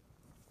that.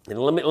 And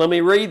let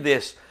me read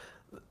this.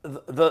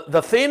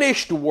 The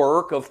finished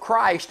work of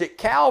Christ at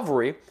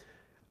Calvary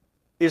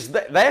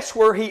that's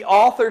where He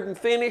authored and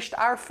finished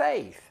our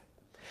faith.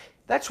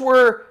 That's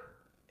where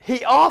He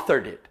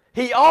authored it.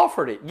 He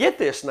offered it. Get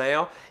this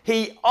now.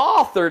 He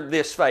authored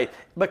this faith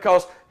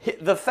because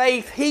the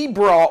faith He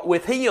brought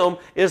with Him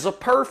is a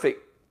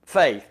perfect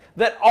faith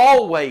that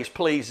always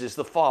pleases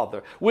the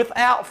Father,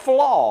 without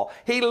flaw.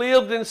 He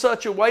lived in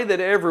such a way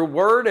that every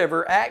word,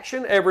 every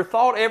action, every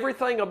thought,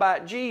 everything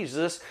about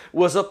Jesus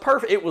was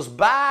it was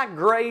by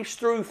grace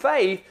through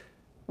faith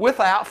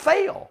without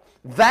fail.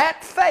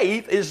 That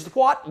faith is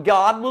what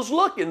God was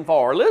looking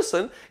for.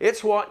 Listen,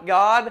 it's what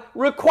God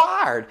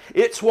required.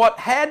 It's what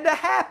had to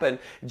happen.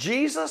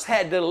 Jesus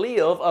had to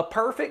live a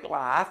perfect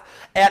life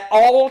at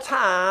all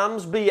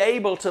times, be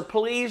able to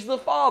please the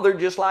Father,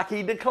 just like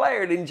He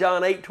declared in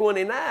John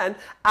 8:29,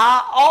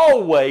 I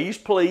always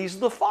please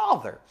the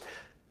Father.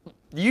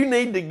 You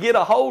need to get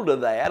a hold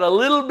of that a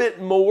little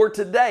bit more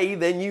today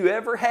than you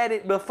ever had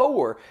it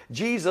before.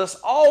 Jesus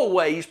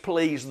always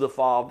pleased the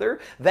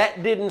Father.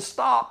 That didn't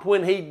stop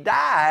when He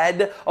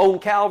died on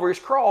Calvary's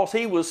cross.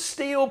 He was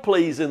still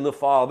pleasing the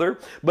Father.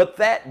 But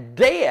that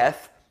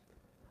death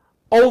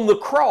on the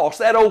cross,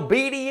 that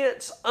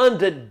obedience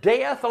unto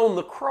death on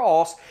the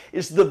cross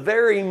is the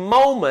very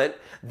moment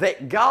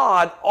that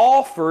God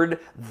offered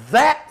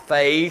that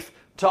faith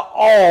to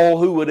all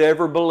who would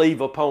ever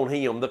believe upon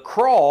Him. The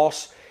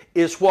cross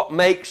is what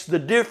makes the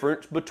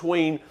difference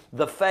between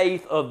the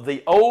faith of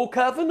the old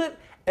covenant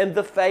and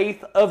the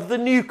faith of the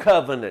new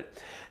covenant.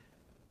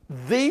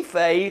 The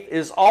faith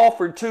is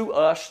offered to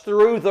us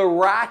through the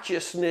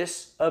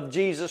righteousness of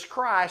Jesus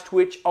Christ,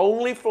 which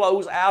only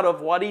flows out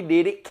of what He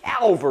did at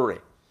Calvary.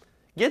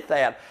 Get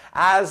that?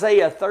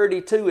 Isaiah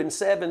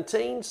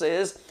 32:17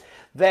 says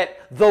that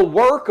the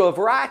work of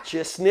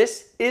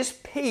righteousness is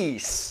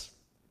peace.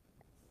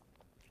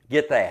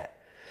 Get that?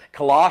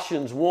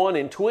 Colossians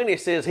 1:20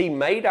 says He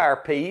made our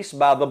peace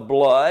by the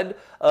blood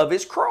of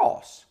His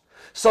cross.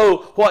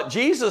 So what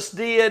Jesus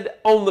did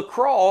on the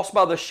cross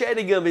by the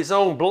shedding of His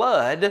own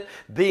blood,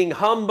 being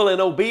humble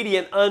and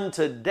obedient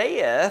unto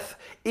death,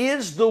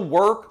 is the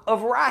work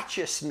of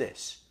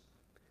righteousness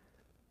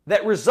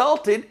that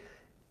resulted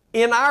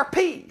in our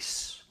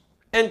peace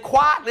and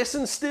quietness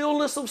and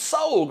stillness of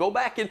soul. Go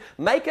back and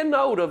make a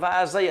note of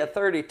Isaiah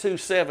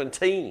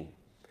 32:17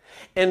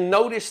 and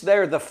notice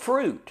there the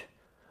fruit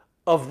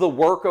of the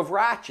work of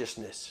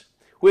righteousness,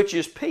 which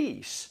is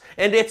peace.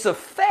 And its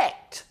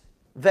effect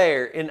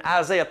there in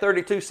Isaiah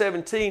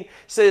 32:17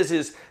 says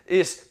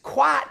is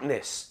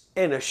quietness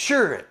and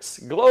assurance.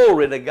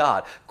 Glory to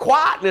God.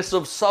 Quietness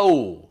of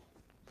soul.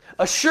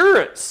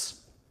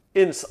 Assurance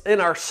in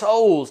our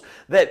souls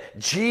that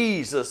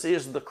Jesus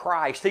is the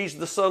Christ. He's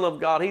the Son of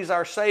God. He's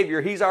our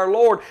Savior. He's our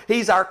Lord.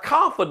 He's our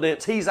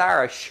confidence. He's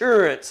our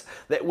assurance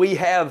that we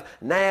have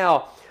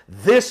now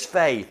this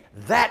faith,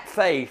 that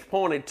faith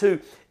pointed to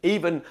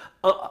even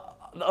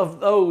of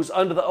those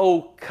under the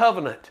old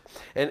covenant.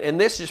 And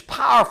this is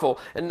powerful.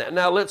 And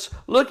now let's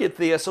look at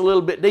this a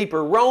little bit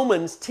deeper.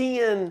 Romans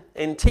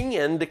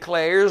 10:10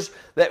 declares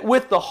that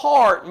with the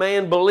heart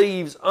man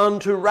believes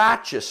unto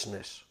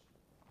righteousness,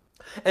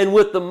 and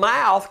with the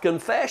mouth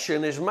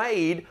confession is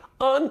made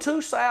unto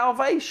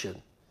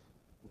salvation.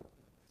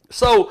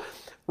 So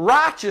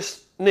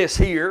righteousness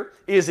here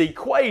is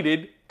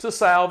equated to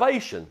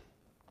salvation.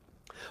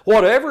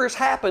 Whatever has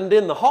happened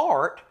in the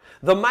heart,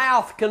 the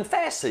mouth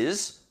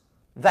confesses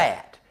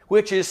that,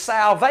 which is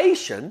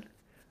salvation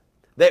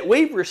that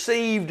we've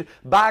received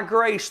by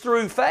grace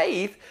through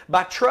faith,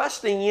 by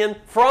trusting in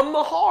from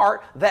the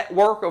heart that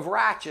work of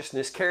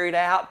righteousness carried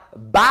out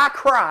by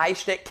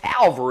Christ at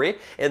Calvary.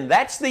 And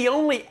that's the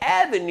only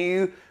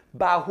avenue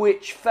by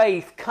which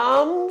faith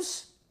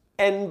comes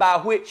and by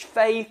which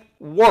faith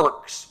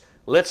works.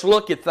 Let's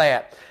look at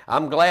that.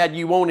 I'm glad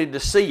you wanted to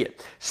see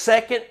it.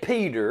 2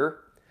 Peter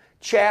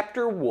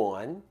chapter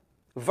 1,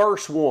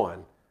 verse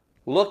 1.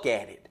 Look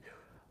at it.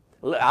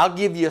 I'll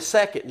give you a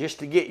second just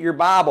to get your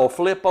Bible,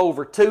 flip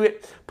over to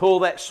it, pull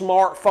that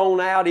smartphone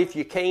out if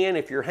you can.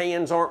 If your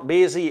hands aren't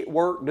busy at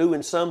work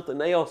doing something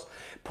else,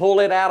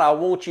 pull it out. I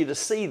want you to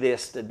see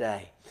this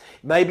today.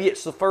 Maybe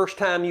it's the first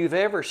time you've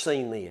ever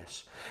seen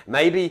this.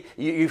 Maybe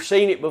you've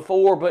seen it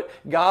before, but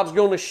God's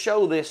going to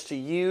show this to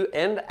you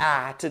and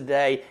I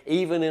today,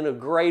 even in a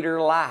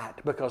greater light,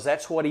 because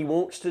that's what He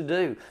wants to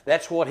do.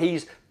 That's what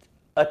He's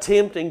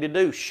attempting to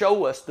do.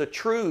 Show us the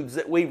truths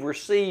that we've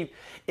received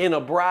in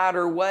a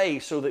brighter way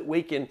so that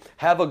we can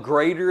have a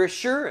greater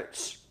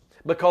assurance,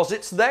 because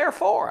it's there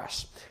for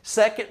us.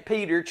 2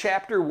 Peter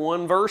chapter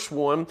 1, verse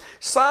 1,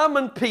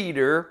 Simon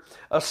Peter,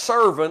 a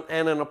servant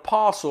and an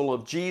apostle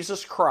of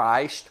Jesus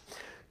Christ,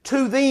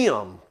 to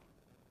them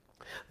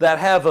that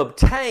have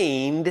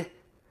obtained.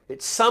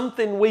 It's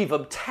something we've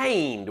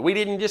obtained. We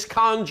didn't just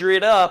conjure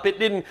it up. It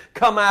didn't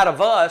come out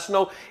of us.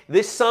 No,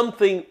 this is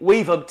something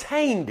we've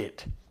obtained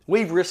it.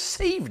 We've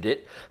received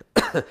it.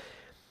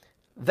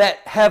 That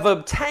have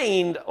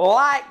obtained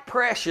like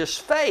precious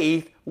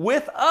faith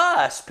with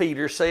us,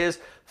 Peter says,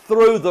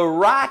 through the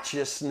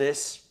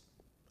righteousness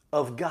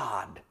of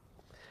God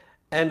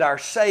and our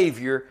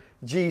Savior,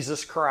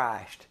 Jesus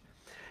Christ.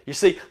 You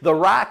see, the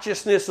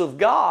righteousness of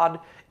God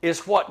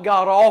is what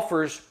God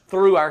offers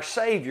through our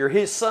Savior,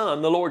 His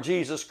Son, the Lord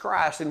Jesus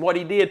Christ, and what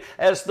He did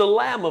as the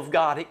Lamb of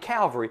God at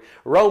Calvary.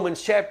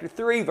 Romans chapter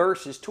 3,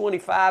 verses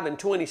 25 and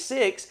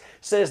 26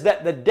 says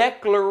that the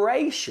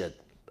declaration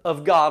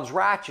of God's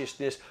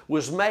righteousness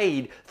was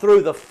made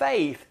through the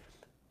faith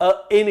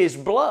in His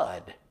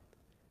blood.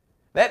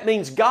 That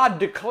means God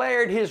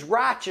declared His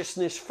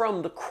righteousness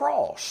from the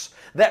cross.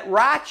 That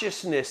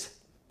righteousness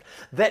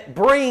that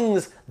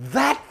brings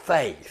that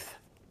faith.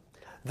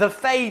 The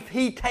faith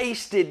He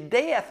tasted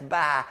death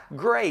by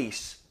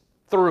grace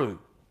through.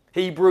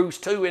 Hebrews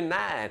 2 and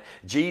 9.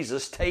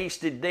 Jesus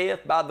tasted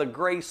death by the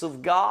grace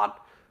of God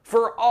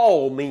for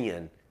all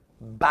men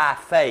by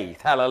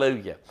faith.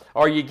 Hallelujah.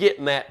 Are you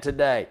getting that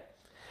today?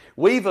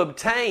 We've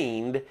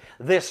obtained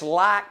this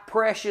like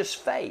precious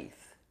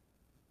faith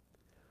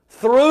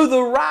through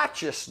the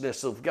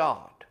righteousness of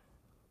God.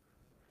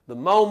 The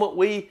moment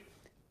we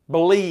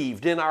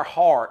believed in our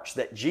hearts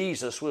that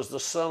Jesus was the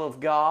Son of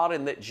God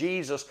and that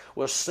Jesus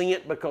was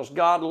sent because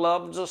God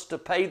loves us to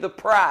pay the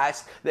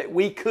price that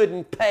we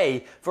couldn't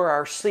pay for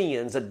our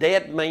sins. A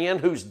dead man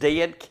who's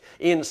dead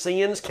in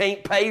sins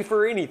can't pay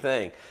for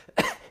anything.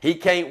 He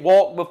can't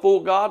walk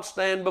before God,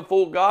 stand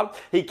before God.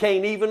 He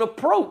can't even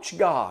approach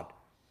God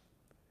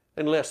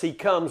unless he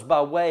comes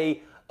by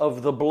way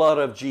of the blood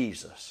of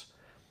Jesus.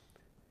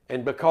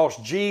 And because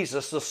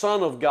Jesus, the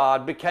Son of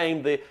God,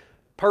 became the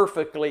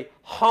perfectly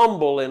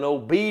humble and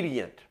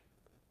obedient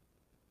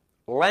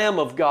Lamb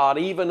of God,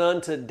 even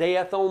unto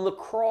death on the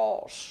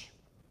cross.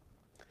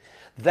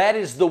 That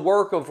is the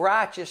work of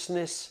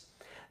righteousness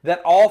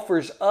that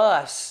offers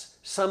us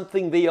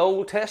something the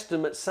Old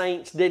Testament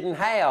saints didn't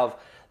have.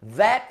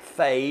 That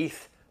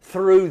faith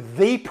through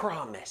the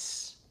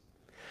promise.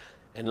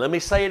 And let me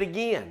say it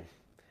again.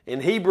 In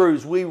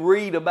Hebrews, we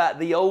read about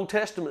the Old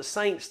Testament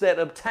saints that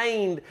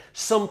obtained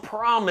some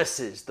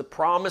promises. The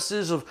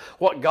promises of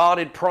what God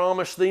had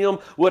promised them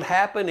would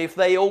happen if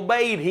they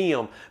obeyed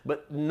Him.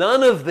 But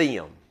none of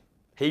them,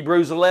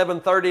 Hebrews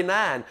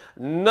 11:39,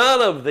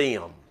 none of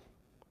them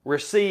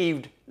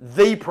received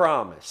the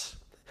promise.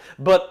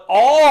 But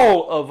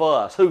all of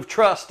us who've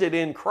trusted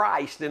in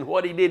Christ and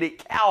what He did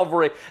at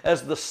Calvary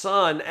as the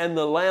Son and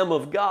the Lamb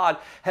of God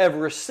have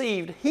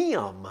received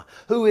Him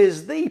who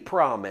is the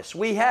promise.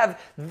 We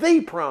have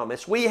the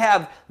promise. We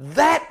have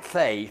that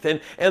faith.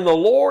 And the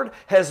Lord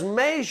has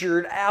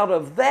measured out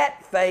of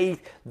that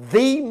faith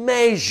the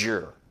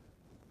measure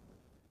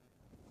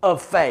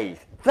of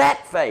faith.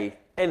 That faith.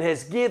 And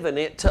has given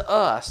it to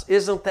us.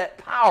 Isn't that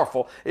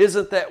powerful?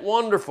 Isn't that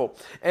wonderful?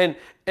 And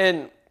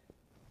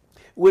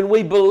when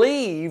we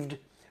believed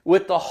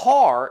with the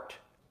heart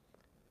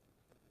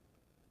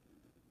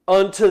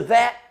unto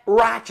that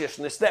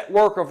righteousness, that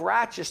work of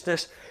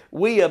righteousness,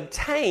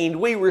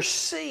 we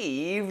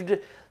received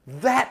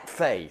that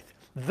faith.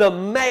 The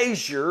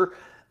measure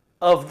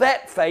of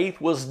that faith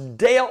was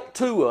dealt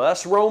to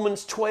us,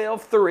 Romans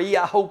 12:3.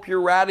 I hope you're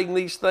writing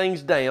these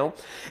things down.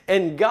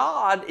 And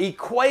God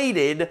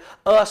equated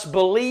us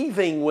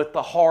believing with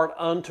the heart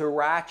unto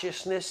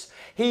righteousness.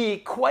 He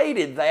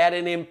equated that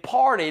and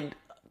imparted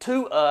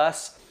to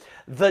us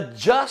the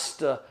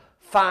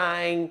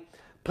justifying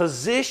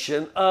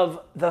position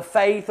of the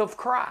faith of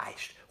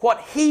Christ.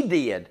 What He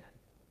did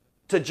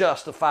to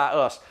justify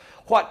us.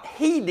 What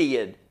He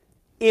did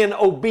in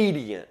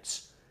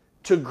obedience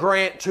to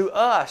grant to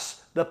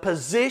us the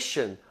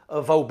position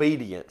of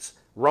obedience.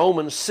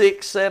 Romans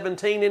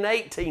 6:17 and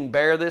 18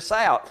 bear this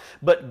out.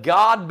 But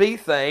God be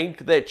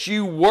thanked that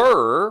you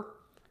were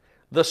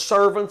the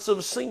servants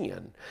of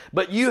sin,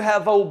 but you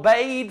have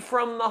obeyed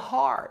from the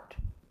heart.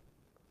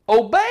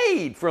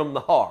 Obeyed from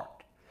the heart.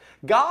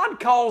 God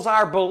calls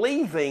our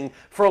believing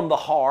from the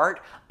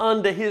heart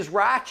unto His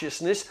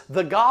righteousness,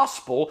 the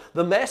gospel,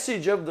 the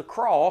message of the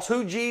cross,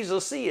 who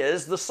Jesus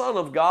is, the Son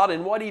of God,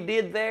 and what He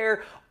did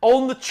there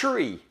on the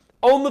tree,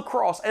 on the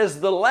cross, as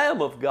the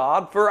Lamb of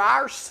God for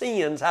our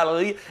sins,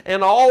 hallelujah,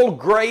 and all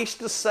grace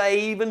to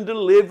save and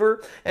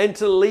deliver and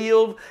to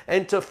live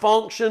and to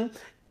function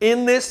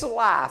in this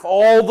life,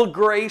 all the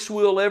grace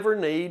we'll ever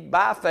need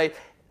by faith.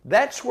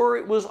 That's where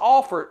it was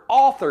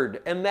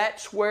authored, and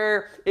that's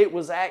where it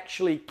was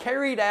actually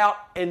carried out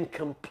and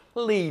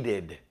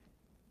completed.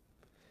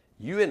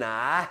 You and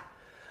I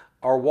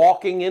are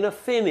walking in a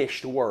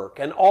finished work,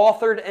 an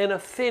authored and a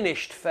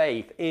finished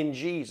faith in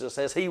Jesus.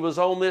 As He was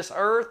on this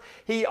earth,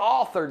 He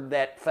authored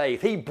that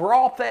faith. He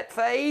brought that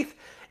faith,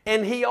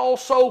 and He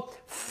also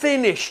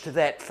finished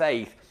that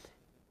faith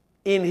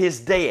in His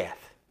death.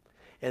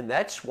 And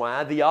that's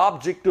why the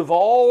object of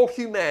all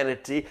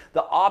humanity,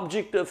 the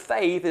object of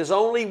faith, is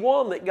only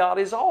one that God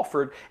has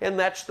offered, and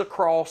that's the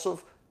cross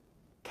of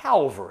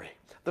Calvary,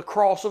 the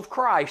cross of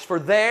Christ. For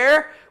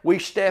there we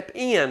step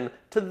in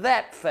to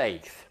that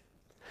faith.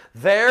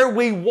 There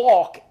we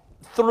walk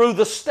through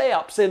the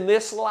steps in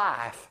this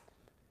life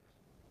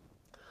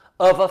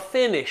of a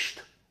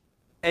finished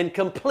and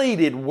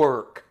completed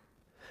work.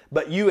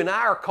 But you and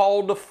I are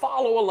called to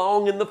follow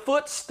along in the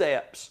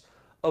footsteps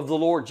of the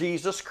Lord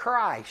Jesus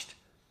Christ.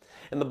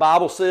 And the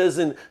Bible says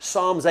in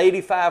Psalms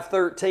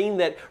 85:13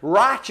 that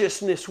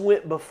righteousness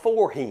went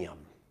before Him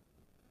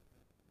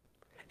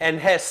and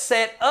has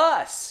set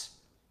us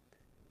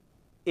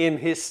in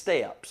His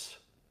steps.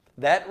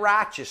 That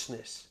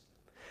righteousness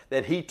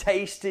that He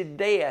tasted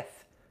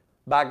death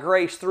by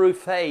grace through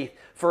faith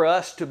for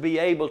us to be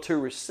able to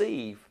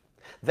receive.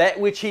 That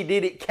which He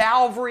did at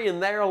Calvary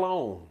and there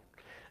alone.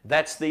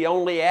 That's the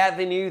only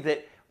avenue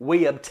that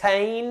we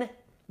obtain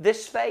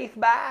this faith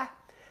by.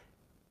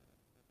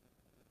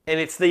 And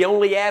it's the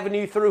only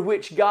avenue through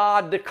which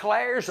God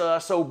declares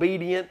us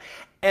obedient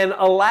and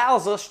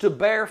allows us to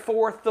bear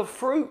forth the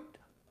fruit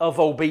of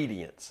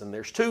obedience. And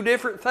there's two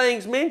different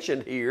things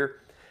mentioned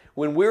here.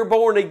 When we're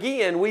born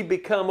again, we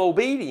become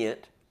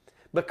obedient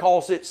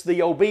because it's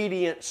the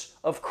obedience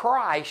of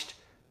Christ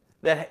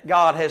that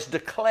God has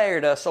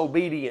declared us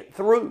obedient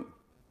through.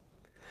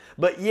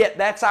 But yet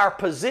that's our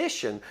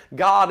position.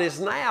 God is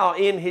now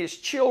in His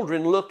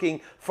children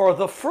looking for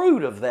the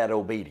fruit of that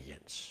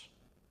obedience.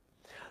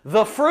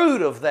 The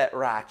fruit of that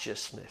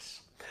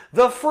righteousness,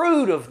 the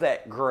fruit of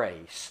that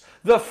grace,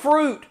 the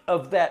fruit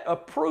of that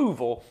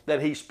approval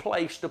that He's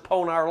placed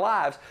upon our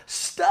lives.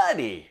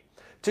 Study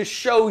to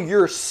show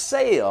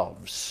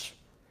yourselves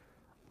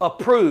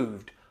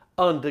approved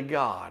unto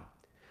God.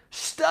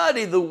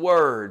 Study the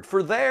Word,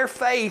 for their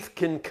faith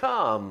can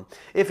come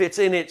if it's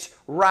in its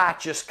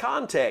righteous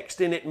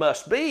context, and it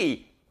must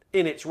be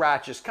in its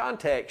righteous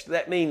context.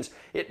 That means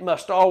it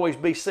must always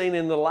be seen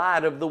in the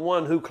light of the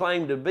one who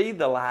claimed to be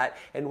the light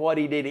and what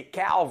He did at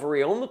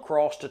Calvary on the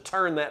cross to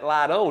turn that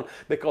light on,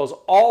 because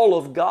all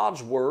of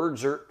God's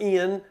words are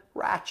in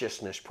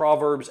righteousness.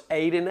 Proverbs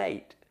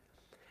 8:8.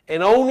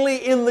 And only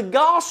in the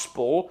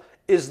gospel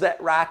is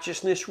that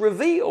righteousness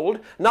revealed,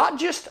 not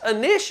just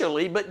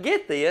initially, but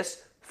get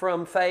this,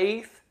 from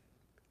faith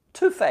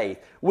to faith.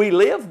 We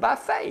live by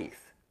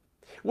faith.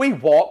 We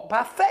walk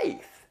by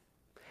faith.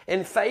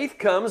 And faith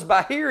comes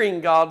by hearing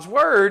God's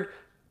Word,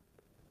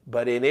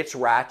 but in its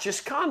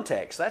righteous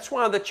context. That's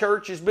why the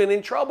church has been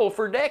in trouble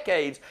for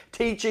decades,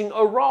 teaching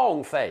a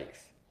wrong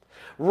faith,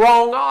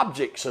 wrong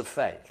objects of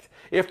faith.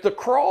 If the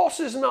cross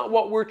is not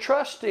what we're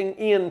trusting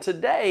in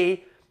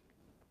today,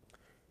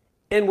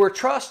 and we're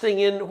trusting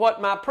in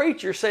what my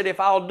preacher said, if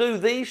I'll do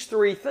these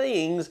three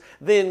things,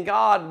 then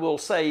God will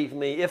save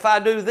me. If I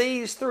do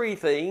these three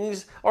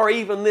things, or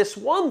even this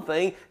one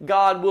thing,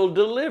 God will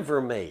deliver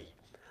me.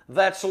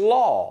 That's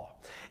law.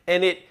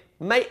 And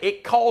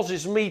it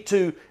causes me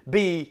to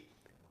be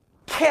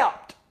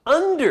kept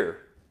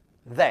under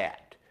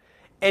that.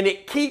 And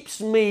it keeps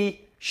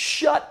me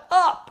shut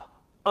up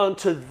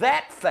unto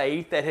that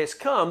faith that has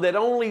come, that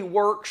only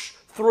works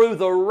through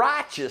the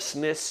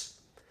righteousness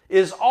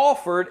is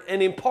offered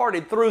and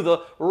imparted through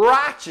the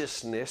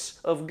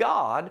righteousness of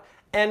God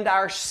and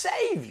our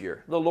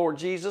Savior, the Lord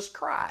Jesus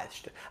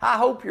Christ. I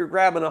hope you're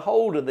grabbing a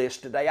hold of this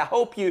today. I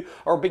hope you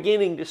are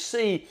beginning to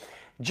see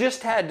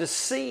just how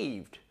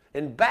deceived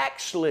and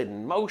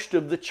backslidden most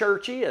of the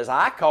church is.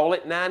 I call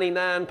it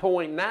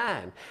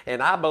 99.9,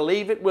 and I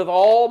believe it with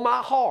all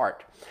my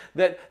heart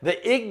that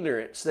the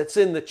ignorance that's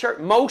in the church,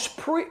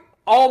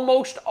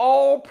 almost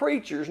all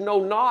preachers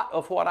know not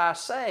of what I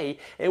say,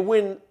 and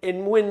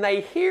when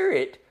they hear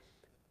it,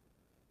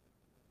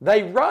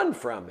 they run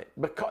from it.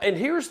 And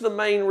here's the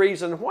main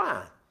reason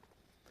why.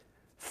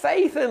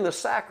 Faith in the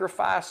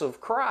sacrifice of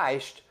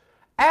Christ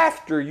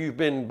after you've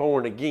been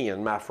born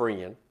again, my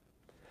friend.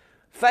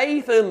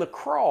 Faith in the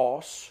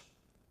cross,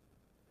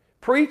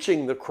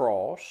 preaching the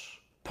cross,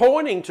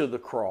 pointing to the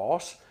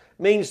cross,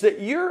 means that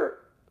you're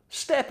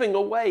stepping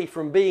away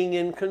from being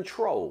in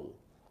control.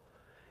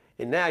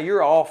 And now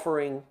you're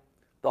offering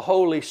the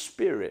Holy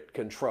Spirit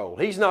control.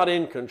 He's not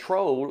in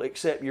control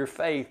except your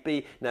faith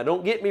be. Now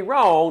don't get me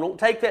wrong, don't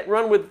take that and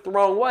run with it the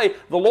wrong way.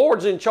 The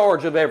Lord's in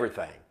charge of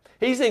everything.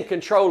 He's in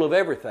control of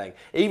everything.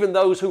 Even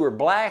those who are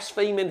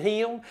blaspheming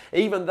Him,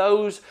 even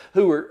those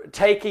who are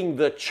taking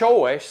the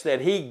choice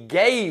that He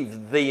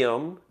gave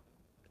them,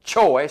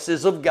 choice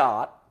is of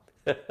God,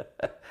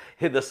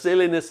 the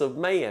silliness of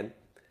man.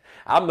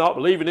 I'm not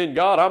believing in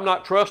God. I'm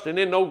not trusting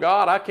in no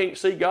God. I can't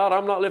see God.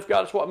 I'm not living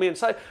God. That's what men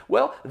say.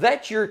 Well,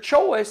 that's your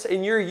choice,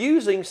 and you're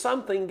using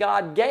something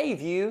God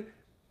gave you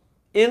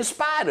in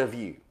spite of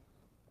you.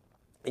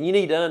 And you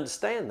need to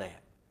understand that.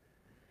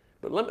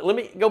 But let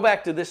me go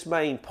back to this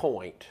main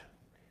point.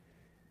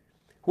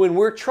 When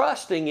we're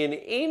trusting in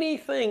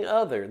anything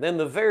other than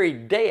the very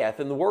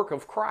death and the work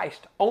of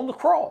Christ on the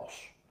cross,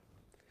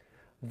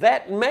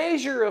 that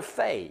measure of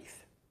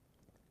faith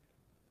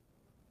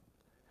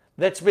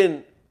that's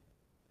been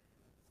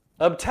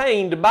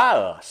obtained by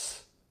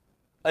us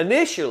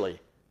initially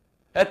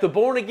at the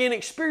born-again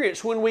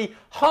experience when we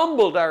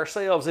humbled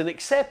ourselves and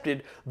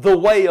accepted the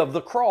way of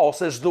the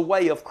cross as the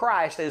way of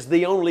Christ, as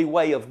the only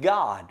way of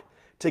God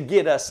to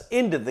get us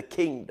into the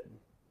kingdom.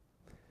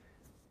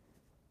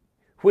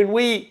 When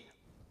we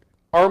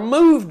are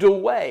moved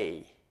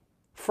away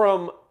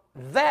from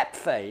that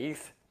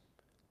faith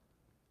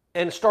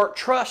and start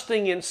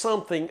trusting in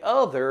something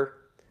other,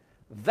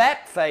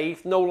 that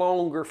faith no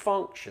longer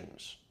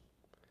functions.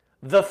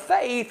 The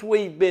faith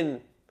we've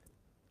been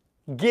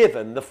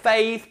given, the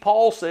faith,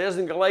 Paul says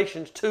in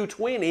Galatians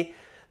 2:20,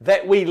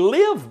 that we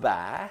live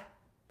by,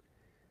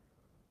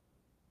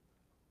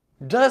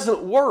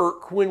 doesn't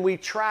work when we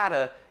try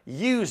to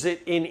use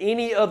it in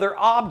any other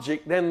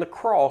object than the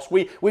cross.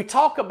 We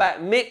talk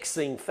about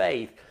mixing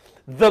faith.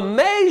 The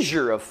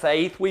measure of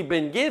faith we've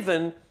been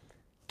given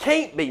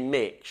can't be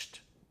mixed.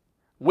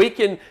 We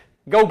can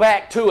go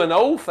back to an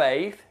old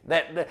faith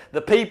that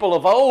the people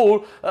of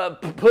old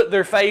put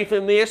their faith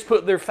in this,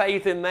 put their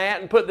faith in that,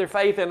 and put their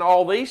faith in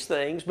all these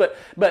things.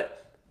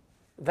 But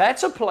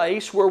that's a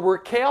place where we're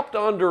kept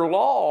under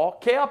law.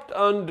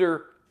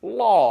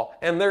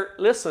 And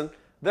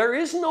there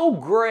is no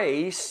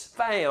grace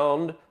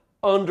found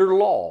under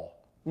law.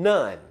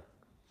 None.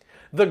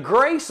 The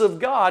grace of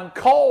God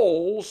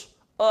calls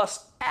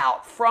us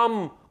out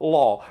from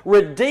law,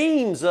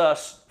 redeems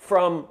us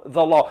from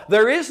the law.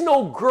 There is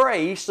no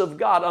grace of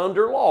God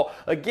under law.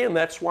 Again,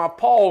 that's why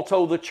Paul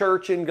told the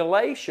church in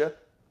Galatia,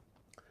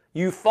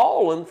 you've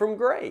fallen from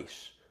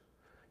grace.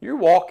 You're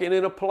walking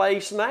in a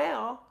place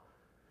now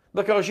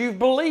because you've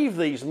believed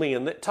these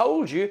men that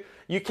told you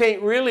you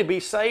can't really be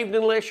saved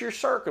unless you're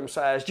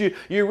circumcised.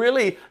 You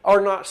really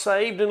are not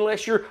saved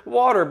unless you're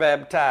water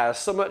baptized.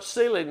 So much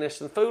silliness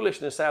and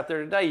foolishness out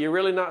there today. You're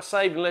really not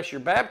saved unless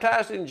you're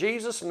baptized in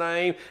Jesus'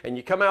 name and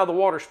you come out of the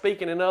water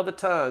speaking in other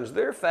tongues.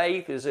 Their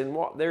faith is in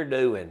what they're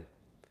doing.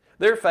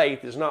 Their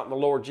faith is not in the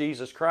Lord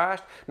Jesus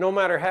Christ. No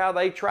matter how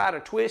they try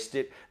to twist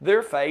it,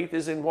 their faith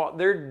is in what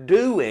they're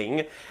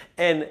doing.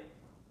 And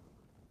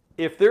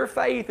if their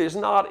faith is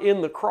not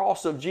in the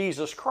cross of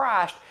Jesus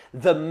Christ,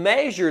 the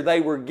measure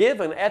they were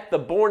given at the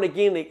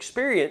born-again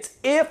experience,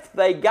 if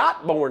they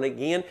got born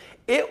again,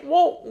 it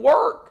won't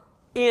work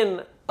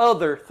in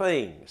other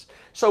things.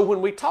 So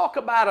when we talk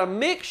about a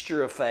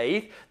mixture of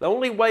faith, the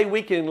only way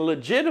we can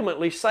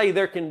legitimately say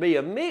there can be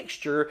a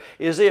mixture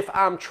is if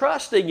I'm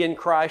trusting in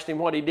Christ and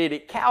what He did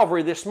at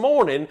Calvary this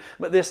morning,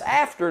 but this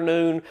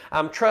afternoon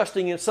I'm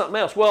trusting in something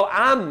else. Well,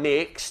 I'm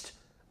mixed,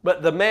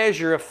 but the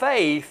measure of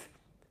faith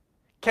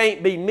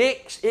can't be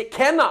mixed. It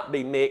cannot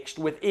be mixed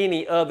with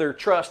any other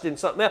trust in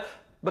something else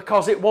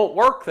because it won't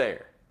work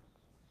there.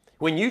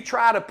 When you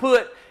try to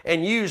put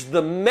and use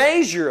the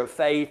measure of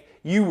faith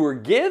you were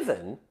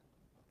given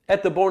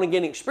at the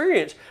born-again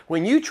experience,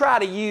 when you try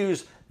to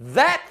use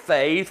that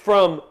faith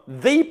from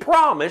the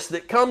promise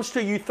that comes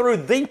to you through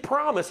the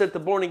promise at the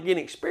born-again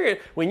experience,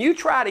 when you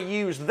try to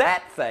use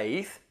that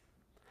faith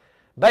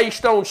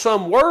based on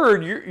some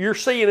word you're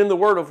seeing in the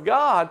Word of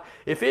God,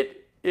 if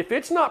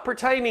it's not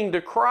pertaining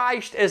to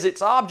Christ as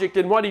its object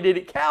and what He did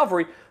at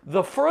Calvary,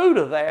 the fruit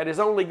of that is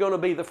only going to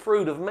be the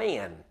fruit of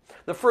man.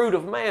 the fruit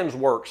of man's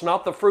works,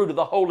 not the fruit of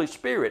the Holy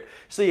Spirit.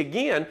 See,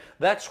 again,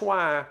 that's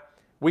why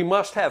we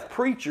must have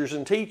preachers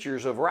and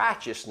teachers of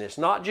righteousness,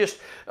 not just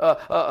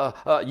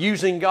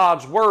using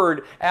God's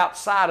Word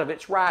outside of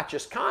its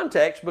righteous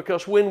context,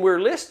 because when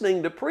we're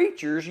listening to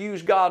preachers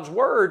use God's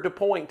Word to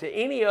point to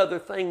any other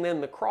thing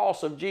than the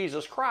cross of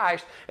Jesus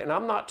Christ, and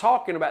I'm not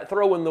talking about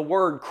throwing the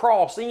word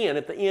cross in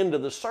at the end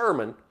of the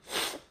sermon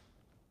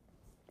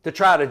to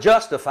try to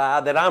justify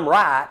that I'm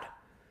right.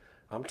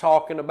 I'm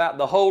talking about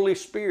the Holy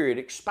Spirit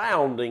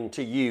expounding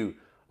to you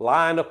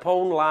line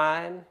upon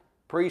line,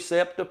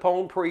 precept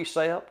upon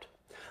precept,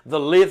 the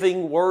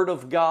living Word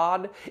of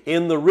God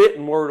in the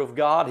written Word of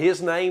God.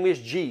 His name is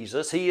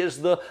Jesus. He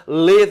is the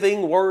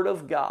living Word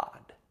of God.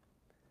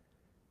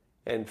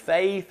 And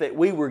faith that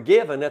we were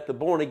given at the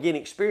born-again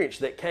experience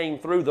that came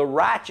through the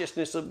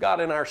righteousness of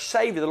God and our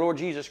Savior, the Lord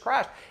Jesus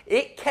Christ,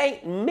 it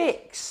can't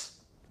mix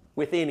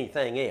with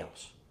anything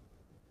else.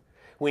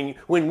 When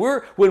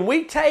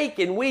we take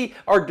and we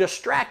are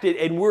distracted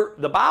and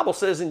the Bible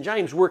says in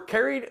James, we're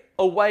carried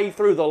away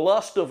through the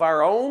lust of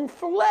our own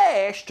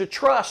flesh to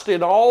trust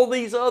in all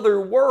these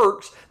other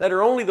works that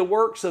are only the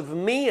works of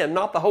men,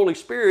 not the Holy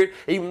Spirit,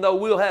 even though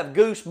we'll have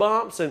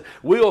goosebumps and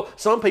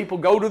some people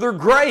go to their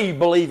grave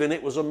believing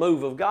it was a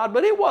move of God,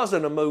 but it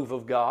wasn't a move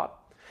of God.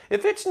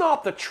 If it's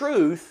not the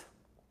truth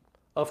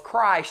of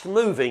Christ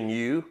moving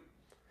you,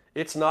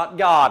 it's not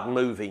God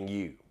moving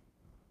you.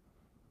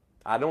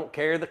 I don't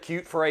care the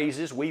cute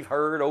phrases we've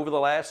heard over the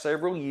last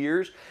several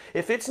years.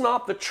 If it's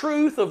not the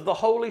truth of the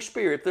Holy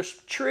Spirit, the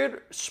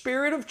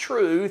Spirit of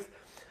truth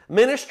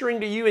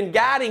ministering to you and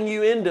guiding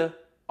you into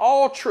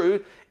all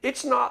truth,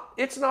 it's not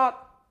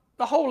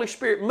the Holy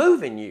Spirit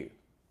moving you.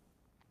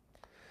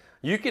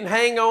 You can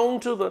hang on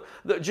to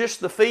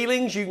just the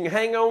feelings, you can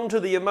hang on to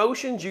the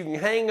emotions, you can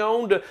hang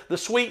on to the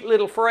sweet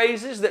little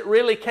phrases that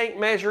really can't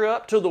measure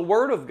up to the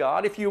Word of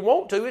God. If you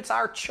want to, it's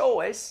our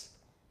choice.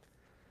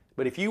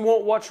 But if you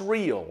want what's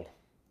real,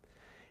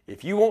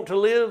 if you want to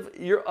live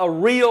a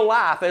real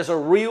life as a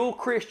real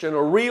Christian,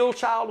 a real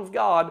child of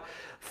God,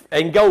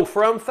 and go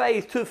from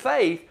faith to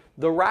faith,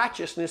 the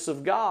righteousness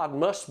of God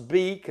must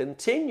be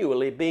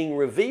continually being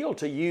revealed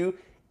to you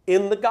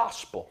in the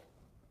gospel,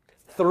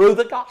 through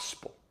the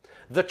gospel.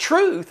 The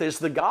truth is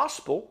the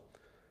gospel.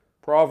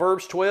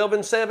 Proverbs 12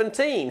 and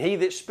 17, he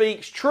that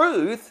speaks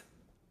truth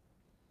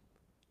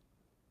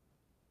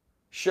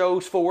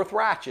shows forth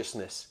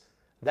righteousness.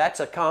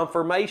 That's a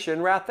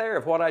confirmation right there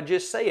of what I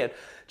just said.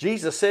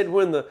 Jesus said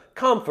when the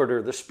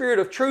Comforter, the Spirit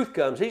of truth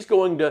comes, He's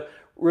going to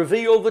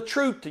reveal the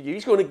truth to you.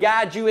 He's going to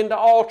guide you into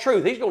all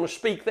truth. He's going to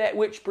speak that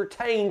which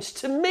pertains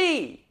to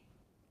me.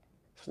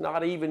 He's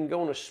not even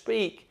going to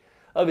speak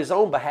of His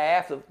own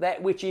behalf of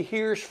that which He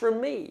hears from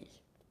me.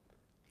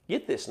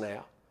 Get this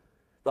now.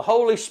 The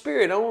Holy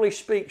Spirit only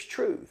speaks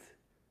truth.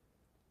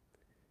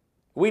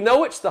 We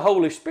know it's the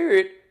Holy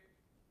Spirit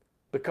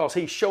because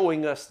He's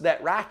showing us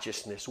that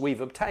righteousness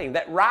we've obtained,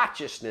 that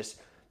righteousness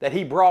that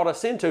He brought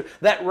us into,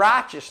 that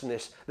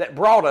righteousness that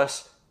brought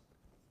us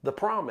the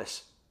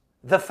promise,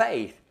 the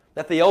faith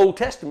that the Old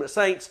Testament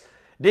saints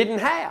didn't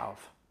have.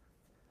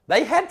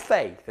 They had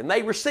faith and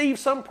they received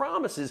some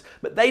promises,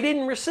 but they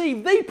didn't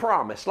receive the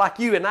promise like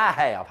you and I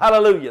have.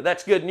 Hallelujah.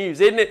 That's good news,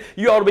 isn't it?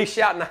 You ought to be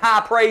shouting the high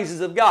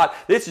praises of God.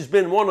 This has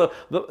been one of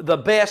the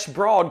best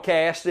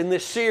broadcasts in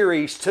this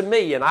series to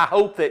me, and I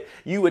hope that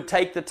you would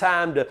take the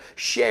time to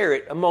share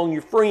it among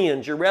your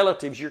friends, your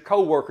relatives, your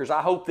co-workers.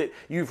 I hope that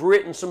you've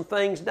written some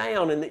things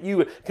down and that you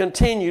would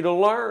continue to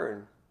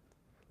learn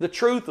the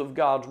truth of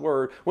God's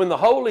Word. When the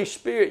Holy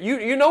Spirit,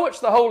 you know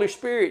it's the Holy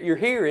Spirit you're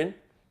hearing,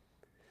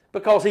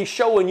 because He's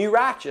showing you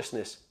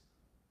righteousness.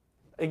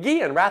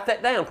 Again, write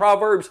that down.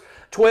 Proverbs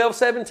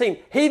 12:17.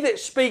 He that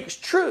speaks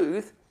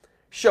truth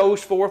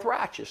shows forth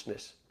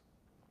righteousness.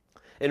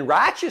 And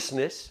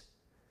righteousness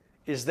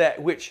is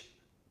that which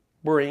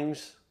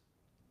brings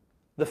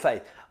the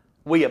faith.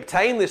 We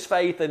obtain this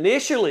faith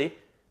initially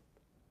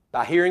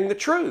by hearing the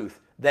truth.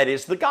 That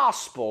is the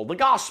gospel. The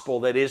gospel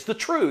that is the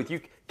truth.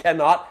 You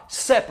cannot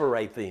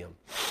separate them.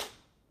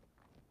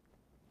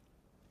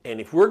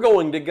 And if we're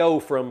going to go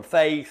from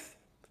faith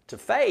to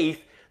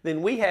faith,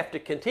 then we have to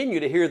continue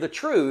to hear the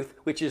truth,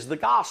 which is the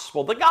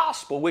gospel,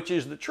 which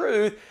is the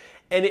truth,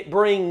 and it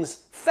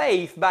brings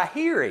faith by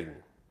hearing.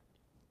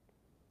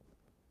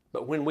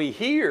 But when we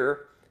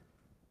hear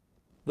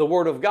the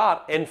Word of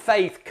God and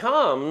faith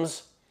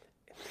comes,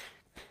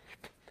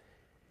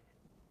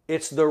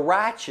 it's the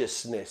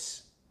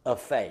righteousness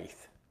of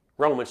faith.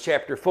 Romans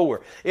chapter 4.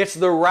 It's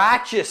the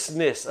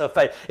righteousness of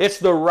faith. It's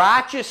the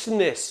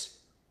righteousness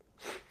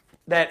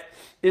that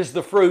is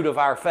the fruit of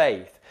our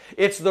faith.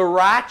 It's the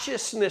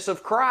righteousness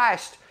of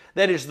Christ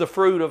that is the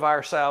fruit of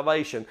our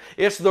salvation.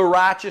 It's the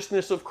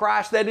righteousness of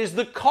Christ that is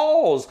the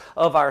cause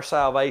of our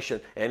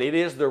salvation. And it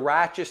is the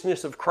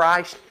righteousness of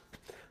Christ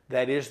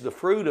that is the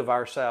fruit of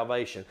our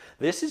salvation.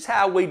 This is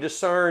how we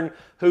discern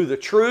who the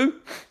true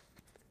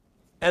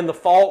and the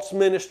false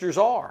ministers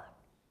are.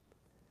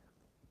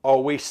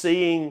 Are we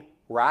seeing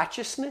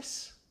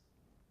righteousness?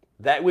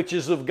 that which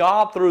is of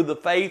God through the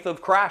faith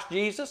of Christ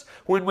Jesus,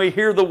 when we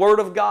hear the Word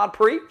of God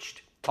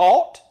preached,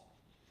 taught.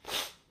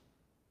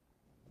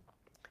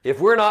 If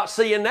we're not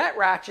seeing that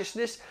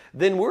righteousness,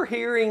 then we're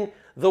hearing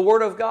the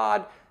Word of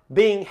God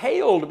being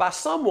held by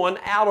someone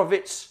out of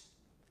its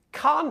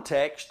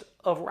context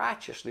of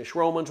righteousness,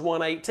 Romans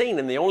 1:18.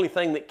 And the only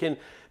thing that can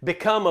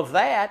become of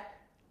that,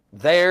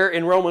 there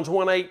in Romans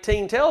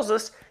 1:18 tells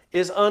us,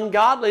 is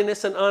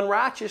ungodliness and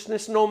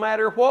unrighteousness, no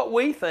matter what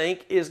we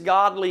think is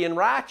godly and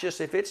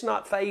righteous. If it's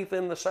not faith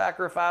in the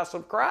sacrifice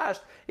of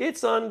Christ,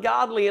 it's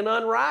ungodly and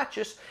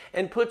unrighteous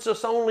and puts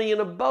us only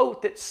in a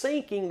boat that's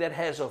sinking, that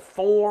has a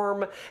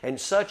form and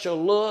such a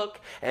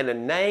look and a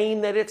name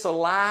that it's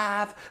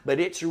alive, but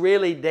it's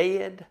really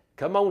dead.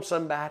 Come on,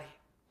 somebody.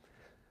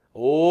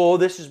 Oh,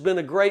 this has been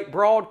a great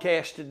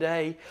broadcast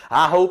today.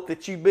 I hope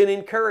that you've been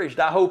encouraged.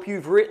 I hope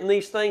you've written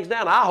these things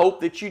down. I hope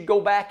that you'd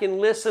go back and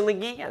listen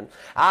again.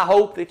 I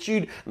hope that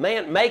you'd,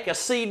 make a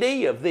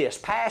CD of this.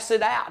 Pass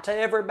it out to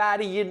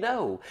everybody you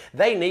know.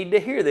 They need to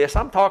hear this.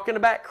 I'm talking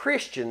about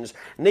Christians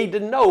need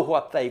to know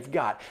what they've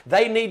got.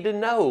 They need to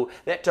know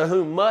that to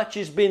whom much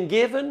has been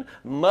given,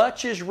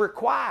 much is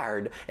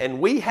required.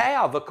 And we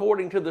have,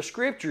 according to the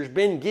Scriptures,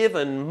 been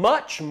given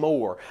much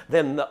more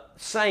than the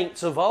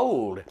saints of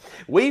old.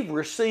 We've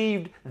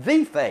received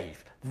the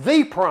faith,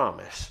 the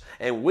promise,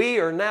 and we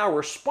are now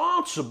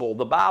responsible.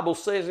 The Bible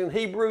says in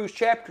Hebrews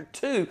chapter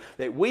 2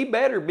 that we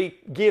better be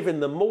giving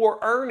the more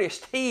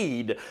earnest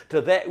heed to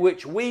that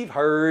which we've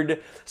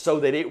heard so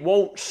that it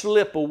won't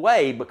slip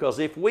away, because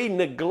if we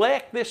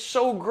neglect this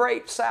so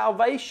great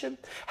salvation,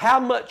 how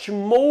much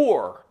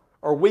more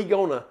are we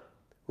going to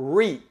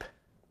reap?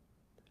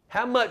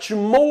 How much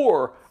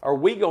more are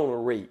we going to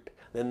reap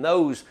than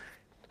those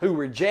who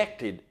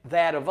rejected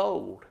that of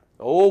old?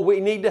 Oh, we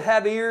need to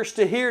have ears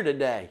to hear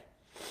today.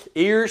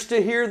 Ears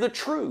to hear the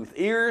truth.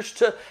 Ears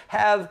to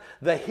have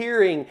the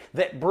hearing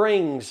that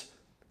brings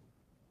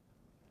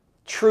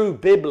true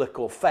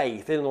biblical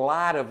faith in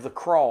light of the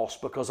cross,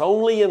 because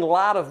only in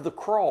light of the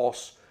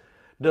cross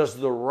does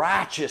the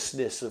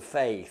righteousness of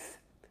faith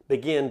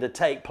begin to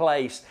take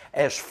place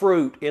as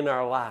fruit in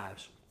our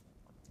lives.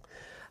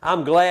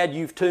 I'm glad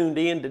you've tuned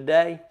in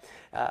today.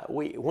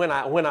 When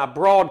I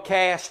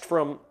broadcast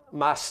from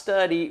my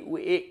study,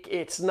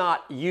 it's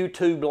not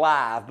YouTube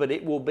Live, but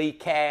it will be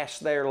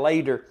cast there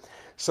later.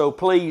 So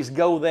please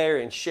go there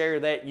and share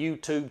that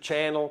YouTube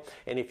channel.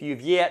 And if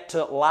you've yet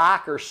to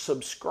like or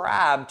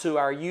subscribe to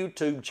our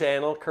YouTube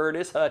channel,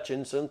 Curtis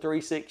Hutchinson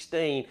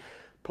 316,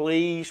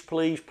 please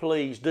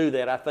do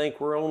that. I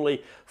think we're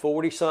only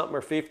 40-something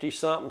or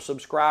 50-something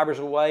subscribers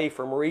away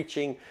from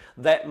reaching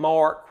that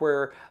mark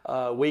where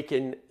we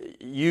can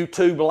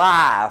YouTube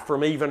Live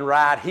from even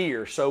right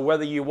here. So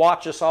whether you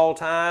watch us all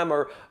time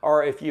or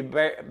if you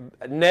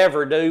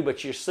never do,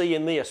 but you're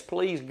seeing this,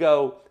 please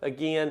go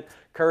again,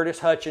 Curtis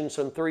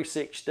Hutchinson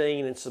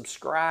 316, and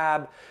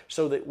subscribe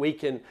so that we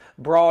can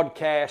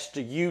broadcast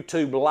to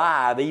YouTube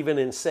Live even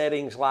in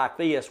settings like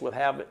this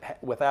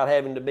without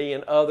having to be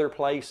in other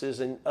places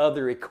and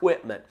other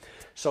equipment.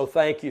 So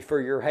thank you for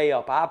your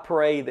help. I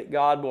pray that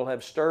God will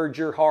have stirred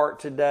your heart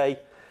today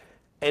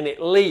and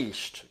at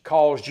least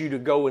caused you to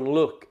go and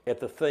look at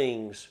the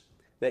things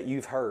that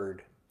you've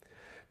heard.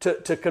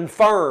 To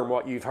confirm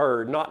what you've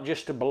heard, not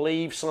just to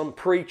believe some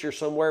preacher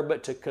somewhere,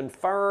 but to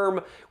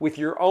confirm with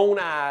your own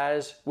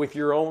eyes, with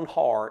your own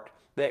heart,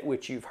 that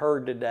which you've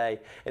heard today.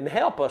 And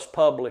help us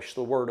publish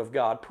the Word of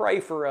God. Pray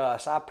for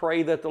us. I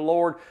pray that the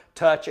Lord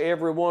touch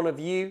every one of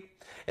you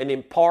and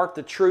impart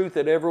the truth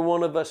that every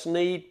one of us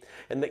need,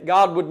 and that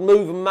God would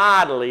move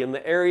mightily in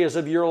the areas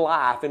of your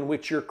life in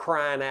which you're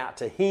crying out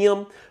to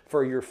Him,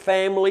 for your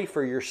family,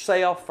 for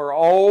yourself, for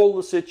all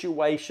the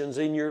situations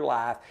in your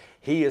life.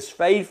 He is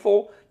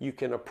faithful. You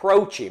can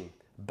approach Him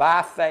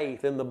by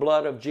faith in the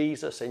blood of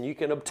Jesus, and you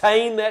can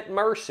obtain that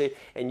mercy,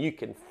 and you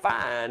can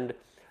find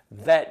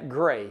that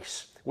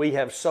grace. We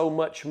have so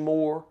much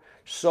more,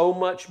 so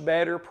much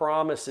better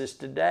promises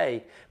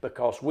today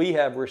because we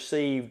have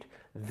received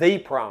the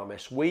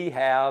promise. We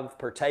have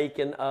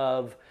partaken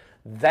of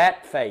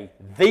that faith,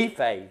 the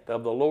faith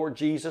of the Lord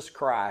Jesus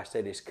Christ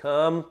that has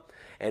come,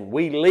 and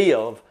we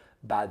live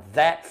by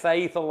that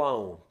faith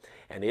alone.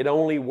 And it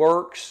only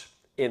works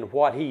in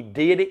what He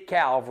did at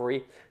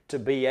Calvary to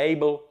be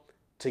able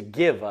to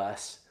give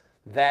us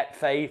that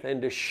faith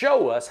and to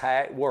show us how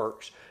it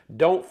works.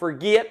 Don't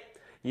forget,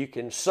 you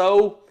can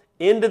sow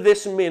into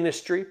this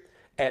ministry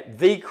at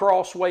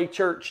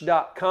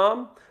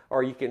thecrosswaychurch.com,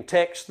 or you can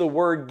text the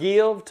word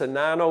give to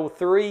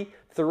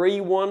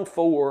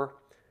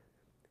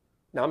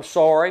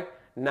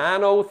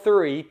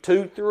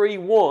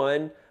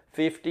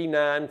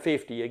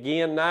 903-231-5950.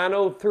 Again,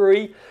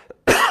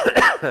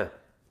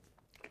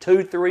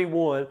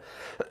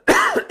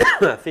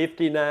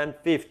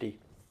 903-231-5950.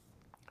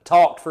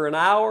 Talked for an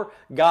hour.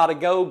 Gotta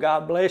go.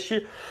 God bless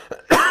you.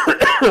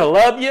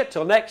 Love you.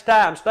 Till next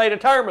time, stay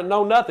determined.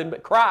 Know nothing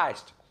but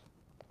Christ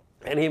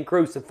and Him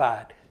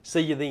crucified.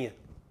 See you then.